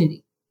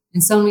opportunity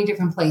in so many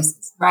different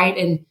places, right?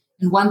 And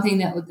one thing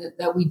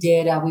that we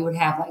did, we would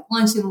have like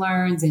lunch and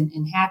learns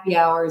and happy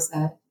hours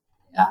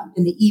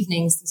in the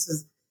evenings. This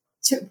was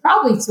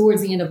probably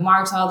towards the end of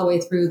March, all the way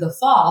through the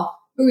fall,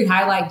 where we'd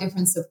highlight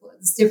different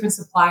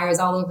suppliers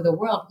all over the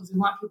world because we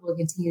want people to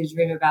continue to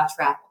dream about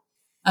travel.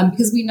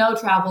 Because we know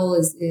travel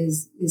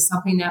is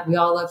something that we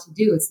all love to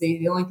do. It's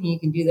the only thing you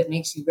can do that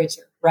makes you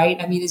richer, right?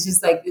 I mean, it's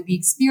just like the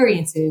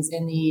experiences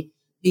and the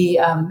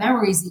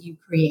memories that you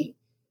create.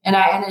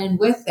 And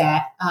with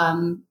that,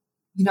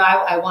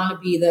 I want to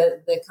be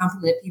the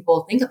company that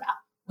people think about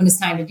when it's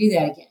time to do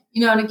that again.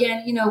 And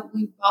again,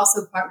 we've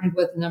also partnered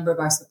with a number of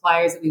our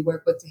suppliers that we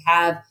work with to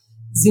have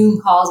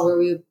Zoom calls where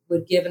we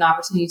would give an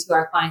opportunity to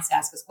our clients to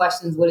ask us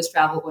questions. What is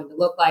travel going to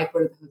look like?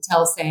 What are the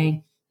hotels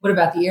saying? What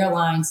about the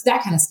airlines?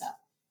 That kind of stuff.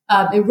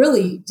 It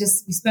really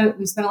just, we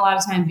spent a lot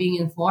of time being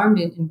informed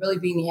and really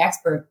being the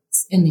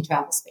experts in the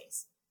travel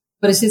space.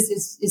 But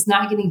it's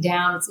not getting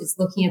down. It's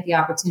looking at the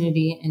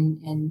opportunity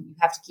and you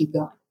have to keep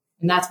going.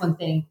 And that's one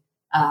thing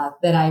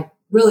that I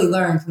really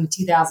learned from the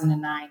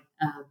 2009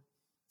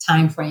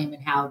 time frame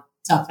and how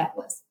tough that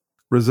was.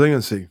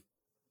 Resiliency,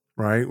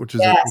 right? Which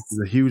is, which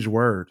is a huge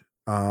word.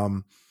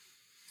 Have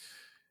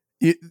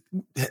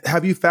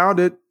you found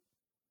it?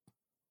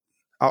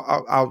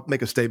 I'll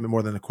make a statement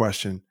more than a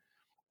question.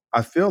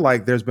 I feel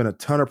like there's been a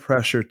ton of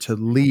pressure to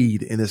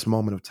lead in this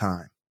moment of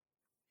time.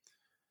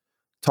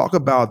 Talk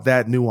about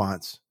that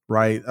nuance,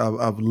 right?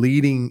 Of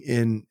leading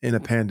in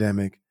a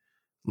pandemic,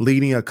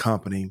 leading a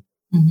company,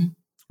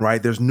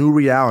 right? There's new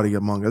reality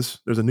among us.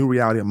 There's a new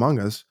reality among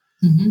us.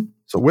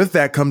 So with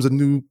that comes a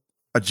new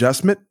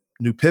adjustment,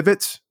 new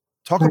pivots.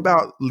 Talk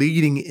about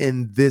leading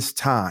in this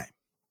time.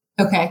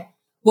 Okay.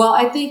 Well,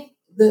 I think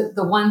the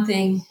one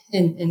thing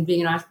in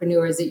being an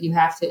entrepreneur is that you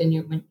have to,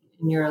 when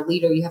you're a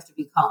leader, you have to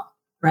be calm,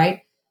 right?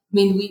 I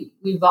mean,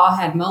 we've all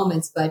had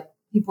moments, but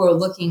people are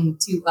looking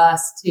to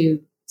us to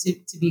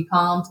be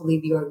calm, to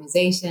lead the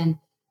organization,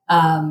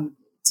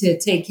 to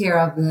take care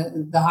of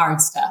the hard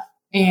stuff.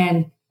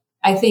 And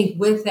I think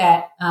with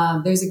that,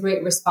 there's a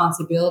great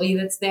responsibility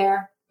that's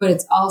there, but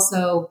it's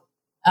also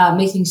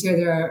making sure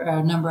there are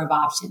a number of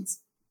options.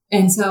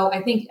 And so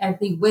I think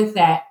with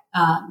that,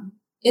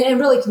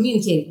 and really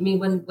communicating. I mean,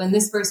 when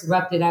this first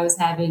erupted, I was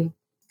having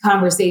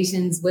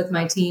conversations with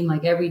my team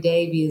like every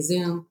day via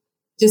Zoom,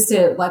 just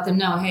to let them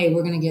know, hey,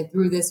 we're going to get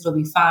through this. It'll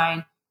be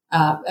fine.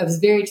 I was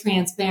very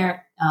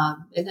transparent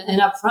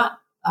and upfront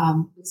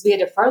because we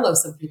had to furlough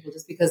some people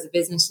just because the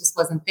business just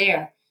wasn't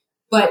there.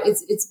 But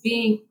it's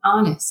being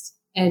honest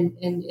and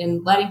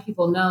letting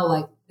people know,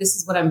 like, this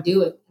is what I'm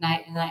doing,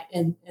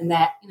 and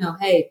that,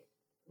 hey,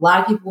 a lot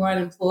of people are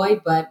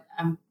unemployed, but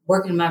I'm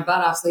working my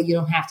butt off so that you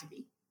don't have to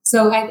be.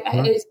 So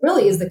it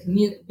really is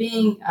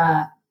being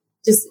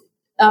just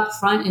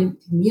upfront and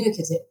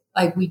communicative.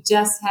 Like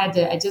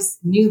I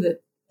just knew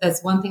that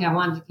that's one thing I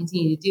wanted to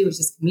continue to do, is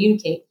just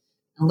communicate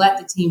and let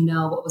the team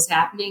know what was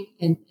happening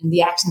and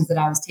the actions that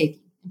I was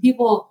taking. And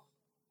people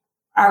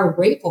are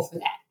grateful for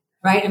that,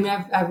 right? I mean,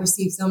 I've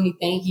received so many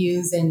thank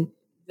yous and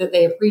that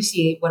they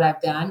appreciate what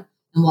I've done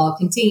and what I'll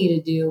continue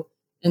to do.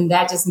 And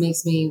that just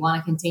makes me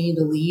want to continue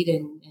to lead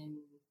and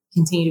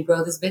continue to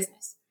grow this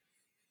business.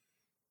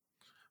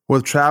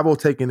 With travel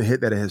taking the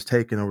hit that it has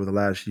taken over the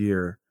last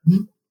year,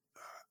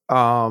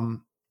 how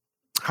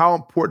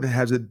important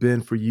has it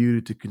been for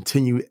you to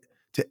continue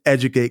to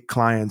educate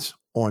clients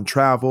on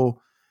travel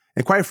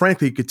and, quite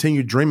frankly,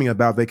 continue dreaming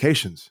about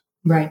vacations?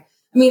 Right.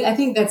 I mean, I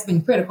think that's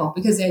been critical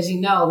because, as you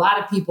know, a lot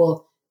of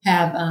people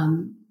have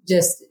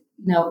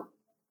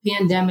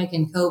pandemic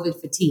and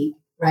COVID fatigue,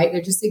 right?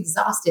 They're just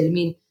exhausted. I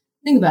mean,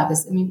 think about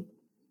this. I mean,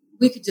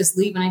 we could just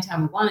leave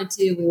anytime we wanted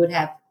to. We would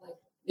have,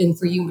 and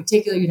for you in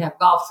particular, you'd have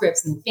golf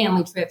trips and then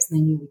family trips and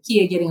then you and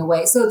Kia getting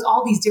away. So it's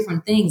all these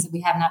different things that we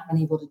have not been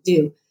able to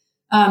do.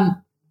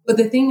 But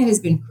the thing that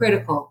has been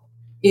critical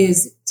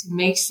is to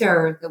make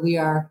sure that we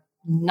are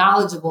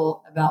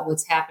knowledgeable about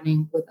what's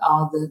happening with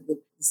all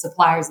the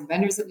suppliers and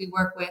vendors that we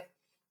work with,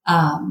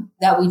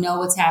 that we know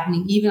what's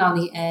happening, even on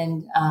the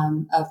end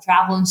of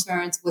travel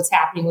insurance, what's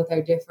happening with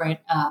our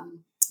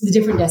the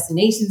different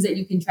destinations that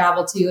you can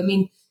travel to. I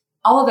mean,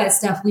 all of that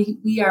stuff,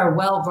 we are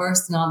well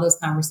versed in all those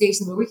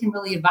conversations where we can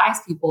really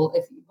advise people,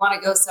 if you want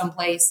to go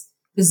someplace,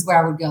 this is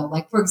where I would go.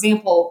 Like, for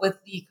example, with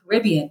the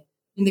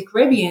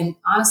Caribbean,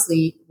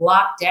 honestly,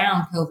 locked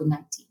down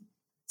COVID-19.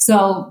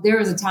 So there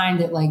was a time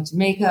that like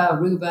Jamaica,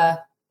 Aruba,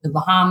 the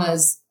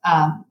Bahamas,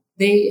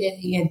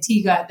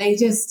 Antigua, they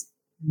just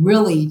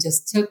really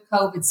just took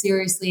COVID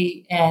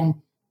seriously, and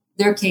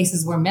their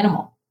cases were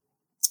minimal.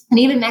 And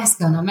even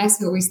Mexico. Now,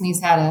 Mexico recently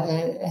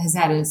has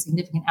had a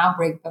significant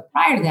outbreak, but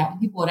prior to that, when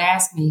people would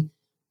ask me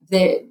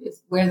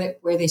where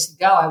they should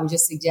go, I would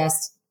just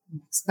suggest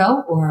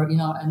Mexico or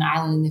an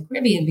island in the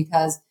Caribbean,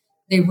 because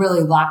they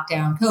really locked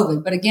down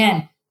COVID. But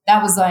again,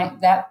 that was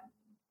like that.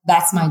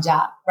 That's my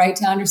job, right?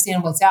 To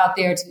understand what's out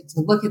there, to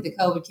look at the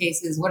COVID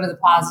cases, what are the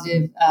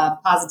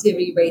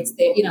positivity rates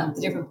there,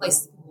 the different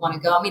places people want to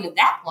go. I mean, at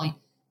that point,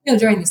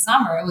 during the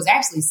summer, it was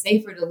actually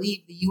safer to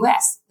leave the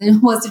U.S. than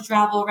it was to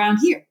travel around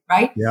here,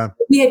 right? Yeah.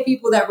 We had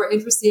people that were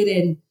interested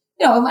in,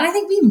 and I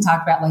think we even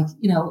talked about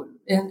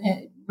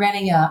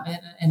renting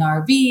an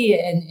RV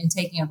and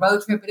taking a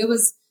road trip, but it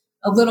was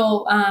a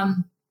little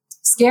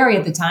scary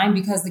at the time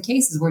because the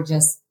cases were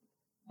just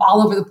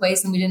all over the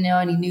place and we didn't know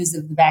any news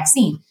of the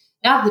vaccine.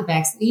 Now that the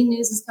vaccine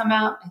news has come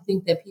out, I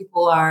think that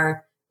people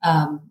are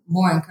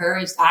more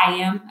encouraged. I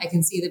am. I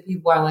can see that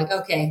people are like,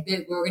 okay,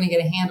 we're going to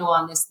get a handle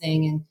on this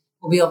thing and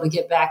we'll be able to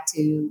get back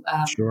to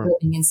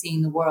living and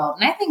seeing the world.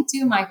 And I think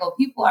too, Michael,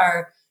 people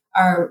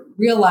are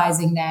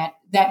realizing that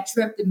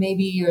trip that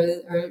maybe,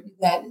 or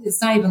that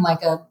it's not even like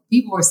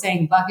people were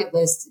saying bucket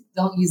list,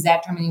 don't use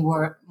that term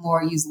anymore,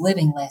 more use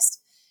living list.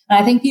 And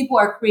I think people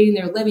are creating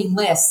their living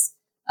lists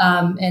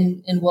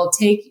and will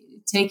take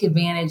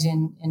advantage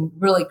and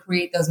really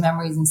create those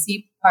memories and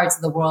see parts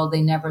of the world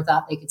they never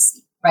thought they could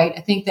see, right?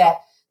 I think that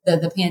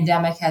the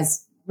pandemic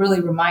has really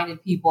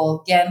reminded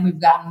people, again,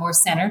 we've gotten more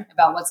centered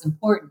about what's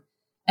important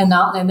and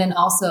then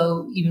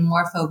also even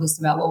more focused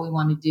about what we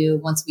want to do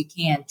once we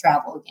can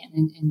travel again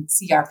and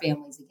see our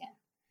families again.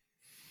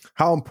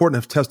 How important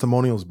have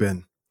testimonials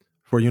been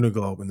for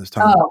Uniglobe in this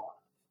time? Oh,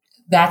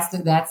 that's the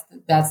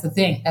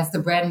thing. That's the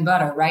bread and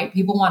butter, right?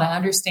 People want to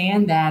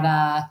understand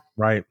that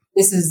right.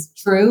 This is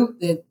true,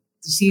 that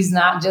she's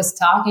not just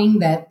talking,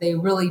 that they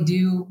really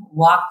do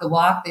walk the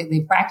walk.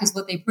 They practice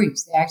what they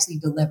preach. They actually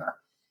deliver.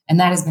 And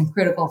that has been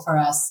critical for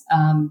us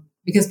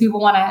because people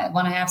want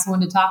to have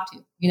someone to talk to.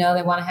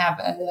 They want to have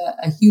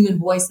a human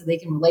voice that they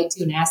can relate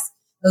to and ask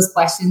those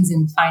questions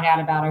and find out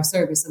about our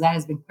service. So that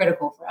has been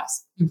critical for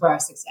us and for our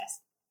success.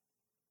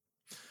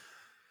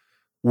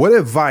 What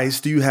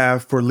advice do you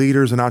have for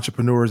leaders and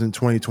entrepreneurs in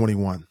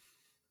 2021?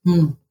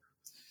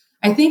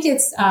 I think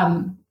it's,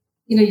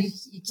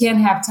 you can't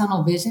have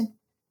tunnel vision.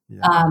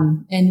 Yeah.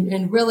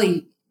 And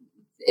really,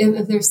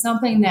 if there's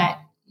something that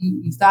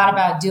you thought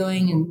about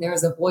doing and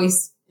there's a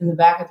voice in the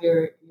back of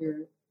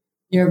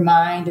your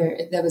mind or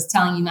that was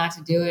telling you not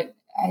to do it,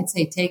 I'd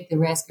say take the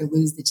risk or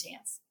lose the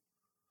chance.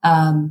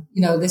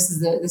 This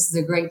is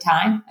a great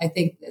time. I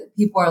think that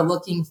people are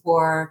looking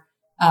for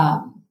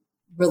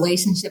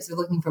relationships, they're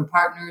looking for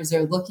partners,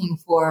 they're looking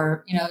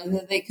for,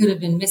 they could have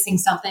been missing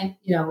something,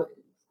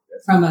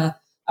 from a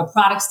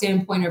product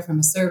standpoint or from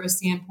a service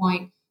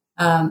standpoint.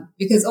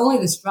 Because only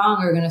the strong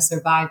are going to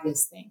survive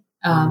this thing.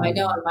 I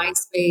know in my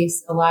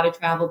space, a lot of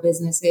travel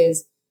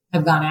businesses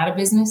have gone out of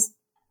business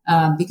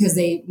because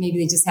they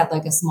just had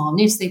like a small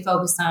niche they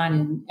focused on,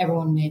 and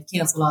everyone may have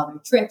canceled all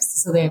their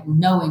trips, so they have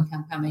no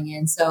income coming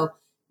in. So,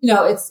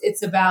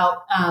 it's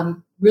about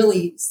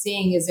really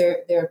seeing, is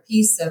there a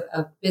piece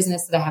of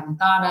business that I haven't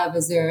thought of?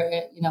 Is there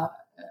a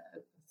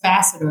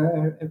facet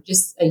or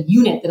just a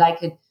unit that I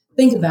could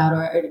think about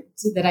or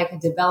that I could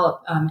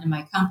develop in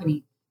my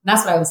company? And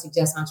that's what I would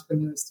suggest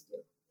entrepreneurs to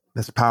do.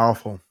 That's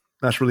powerful.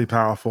 That's really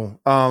powerful.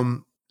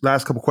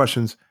 Last couple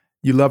questions.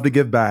 You love to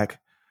give back.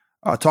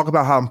 Talk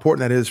about how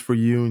important that is for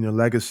you and your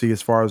legacy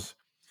as far as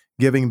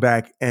giving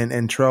back and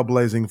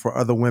trailblazing for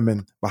other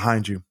women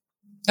behind you.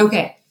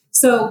 Okay.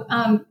 So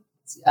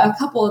a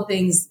couple of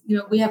things.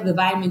 We have the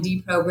vitamin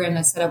D program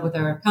that's set up with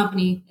our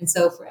company. And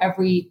so for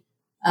every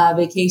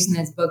vacation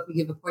that's booked, we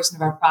give a portion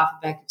of our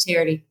profit back to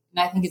charity. And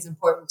I think it's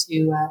important to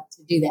do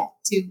that,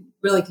 to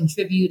really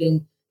contribute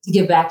and to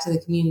give back to the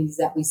communities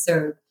that we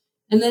serve.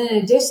 And then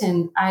in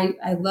addition,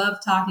 I love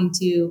talking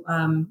to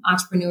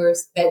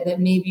entrepreneurs that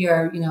maybe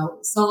are,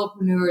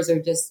 solopreneurs or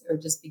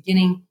just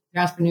beginning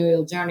their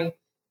entrepreneurial journey,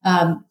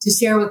 to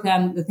share with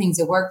them the things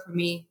that work for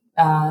me,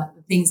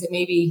 the things that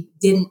maybe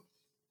didn't.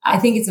 I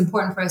think it's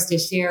important for us to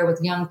share with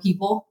young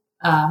people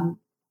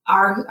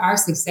our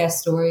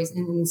success stories,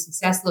 and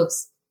success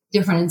looks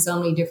different in so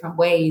many different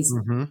ways,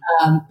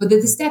 but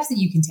the steps that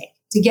you can take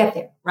to get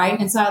there, right?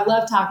 And so I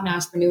love talking to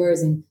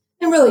entrepreneurs and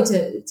really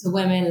to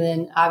women, and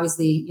then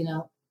obviously,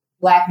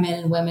 Black men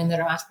and women that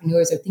are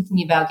entrepreneurs are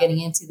thinking about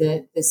getting into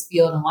this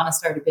field and want to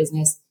start a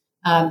business,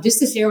 just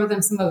to share with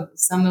them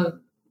some of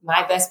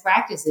my best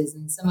practices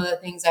and some of the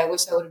things I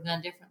wish I would have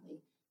done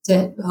differently.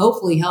 to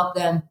hopefully help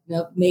them,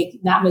 not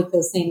make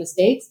those same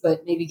mistakes,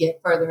 but maybe get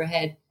further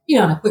ahead,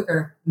 in a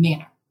quicker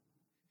manner.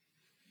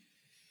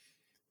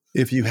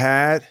 If you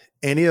had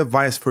any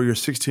advice for your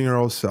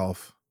 16-year-old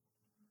self,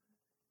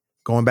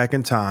 going back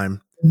in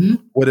time,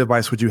 what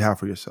advice would you have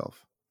for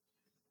yourself?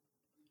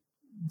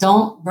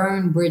 Don't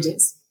burn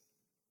bridges.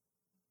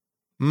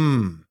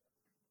 I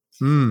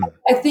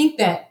think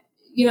that,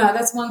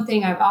 that's one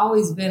thing. I've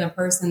always been a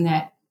person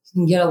that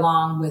can get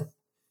along with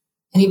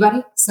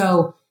anybody.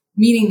 So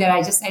meaning that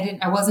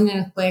I wasn't in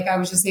a clique. I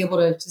was just able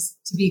to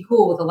be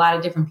cool with a lot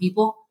of different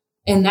people.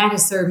 And that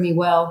has served me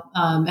well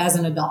as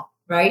an adult,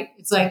 right?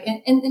 It's like,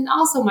 and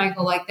also,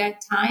 Michael, like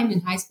that time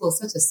in high school is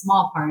such a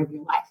small part of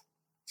your life.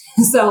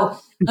 So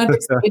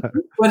understand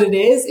what it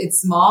is. It's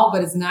small,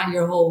 but it's not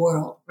your whole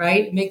world,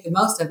 right? Make the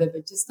most of it,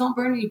 but just don't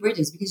burn any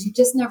bridges, because you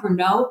just never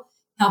know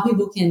how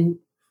people can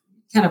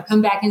kind of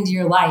come back into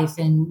your life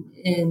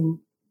and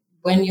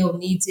when you'll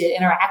need to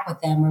interact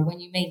with them, or when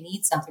you may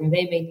need something, or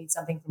they may need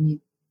something from you.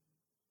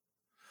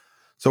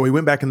 So we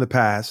went back in the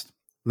past.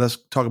 Let's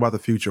talk about the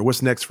future.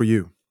 What's next for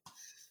you?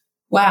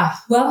 Wow.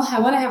 Well, I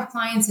want to have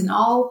clients in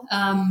all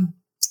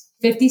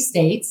 50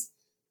 states.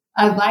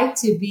 I'd like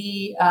to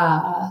be,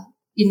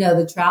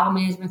 the travel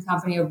management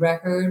company of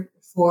record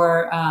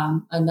for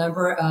a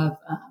number of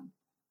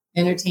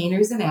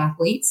entertainers and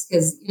athletes,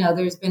 because,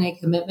 there's been a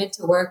commitment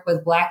to work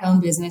with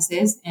Black-owned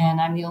businesses, and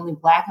I'm the only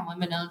Black and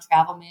women-owned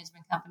travel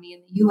management company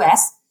in the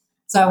U.S.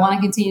 So I want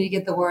to continue to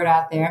get the word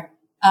out there.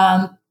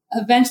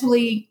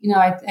 Eventually,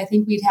 I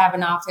think we'd have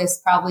an office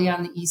probably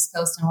on the East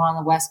Coast and one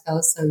on the West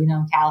Coast. So,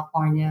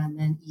 California and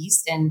then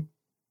East. And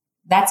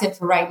that's it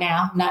for right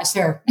now. I'm not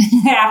sure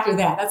after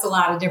that. That's a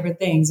lot of different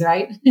things,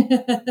 right?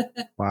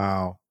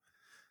 Wow.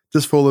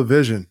 Just full of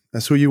vision.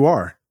 That's who you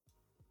are.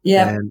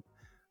 Yeah. And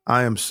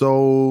I am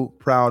so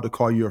proud to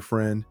call you a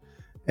friend.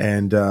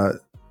 And me and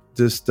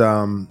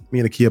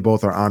Akia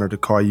both are honored to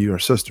call you our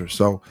sister.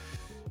 So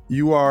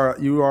you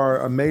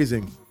are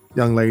amazing,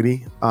 young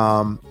lady.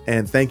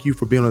 And thank you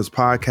for being on this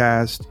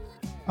podcast.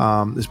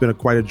 It's been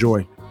quite a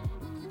joy.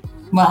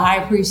 Well, I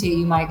appreciate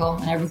you, Michael,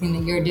 and everything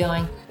that you're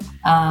doing.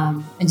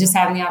 And just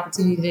having the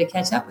opportunity to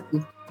catch up with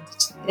you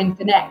and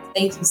connect.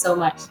 Thank you so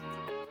much.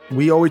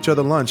 We owe each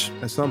other lunch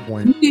at some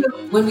point. We do,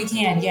 when we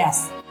can,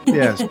 yes.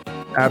 Yes,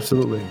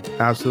 absolutely.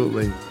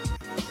 Absolutely.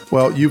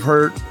 Well, you've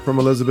heard from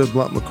Elizabeth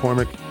Blount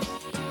McCormick,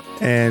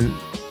 and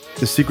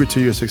the secret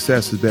to your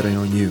success is betting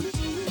on you.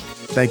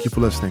 Thank you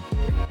for listening.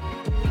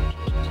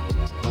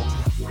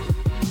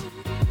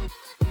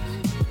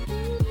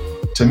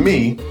 To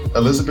me,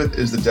 Elizabeth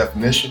is the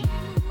definition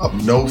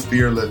of no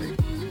fear living.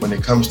 When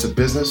it comes to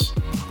business,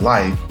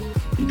 life,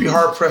 you'd be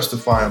hard-pressed to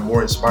find a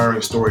more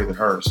inspiring story than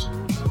hers.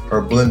 Her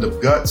blend of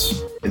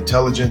guts,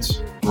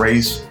 intelligence,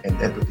 grace, and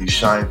empathy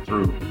shine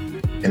through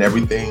in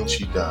everything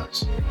she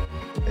does.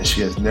 And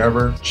she has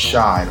never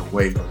shied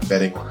away from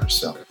betting on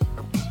herself.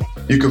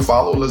 You can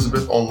follow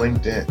Elizabeth on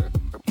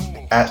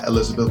LinkedIn at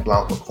Elizabeth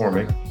Blount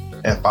McCormick,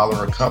 and follow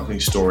her company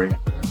story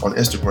on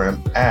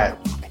Instagram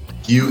at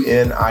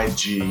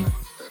UNIGLOBETD.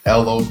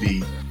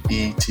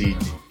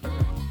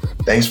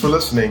 Thanks for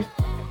listening.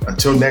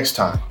 Until next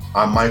time,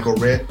 I'm Michael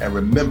Redd, and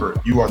remember,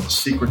 you are the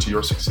secret to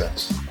your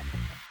success.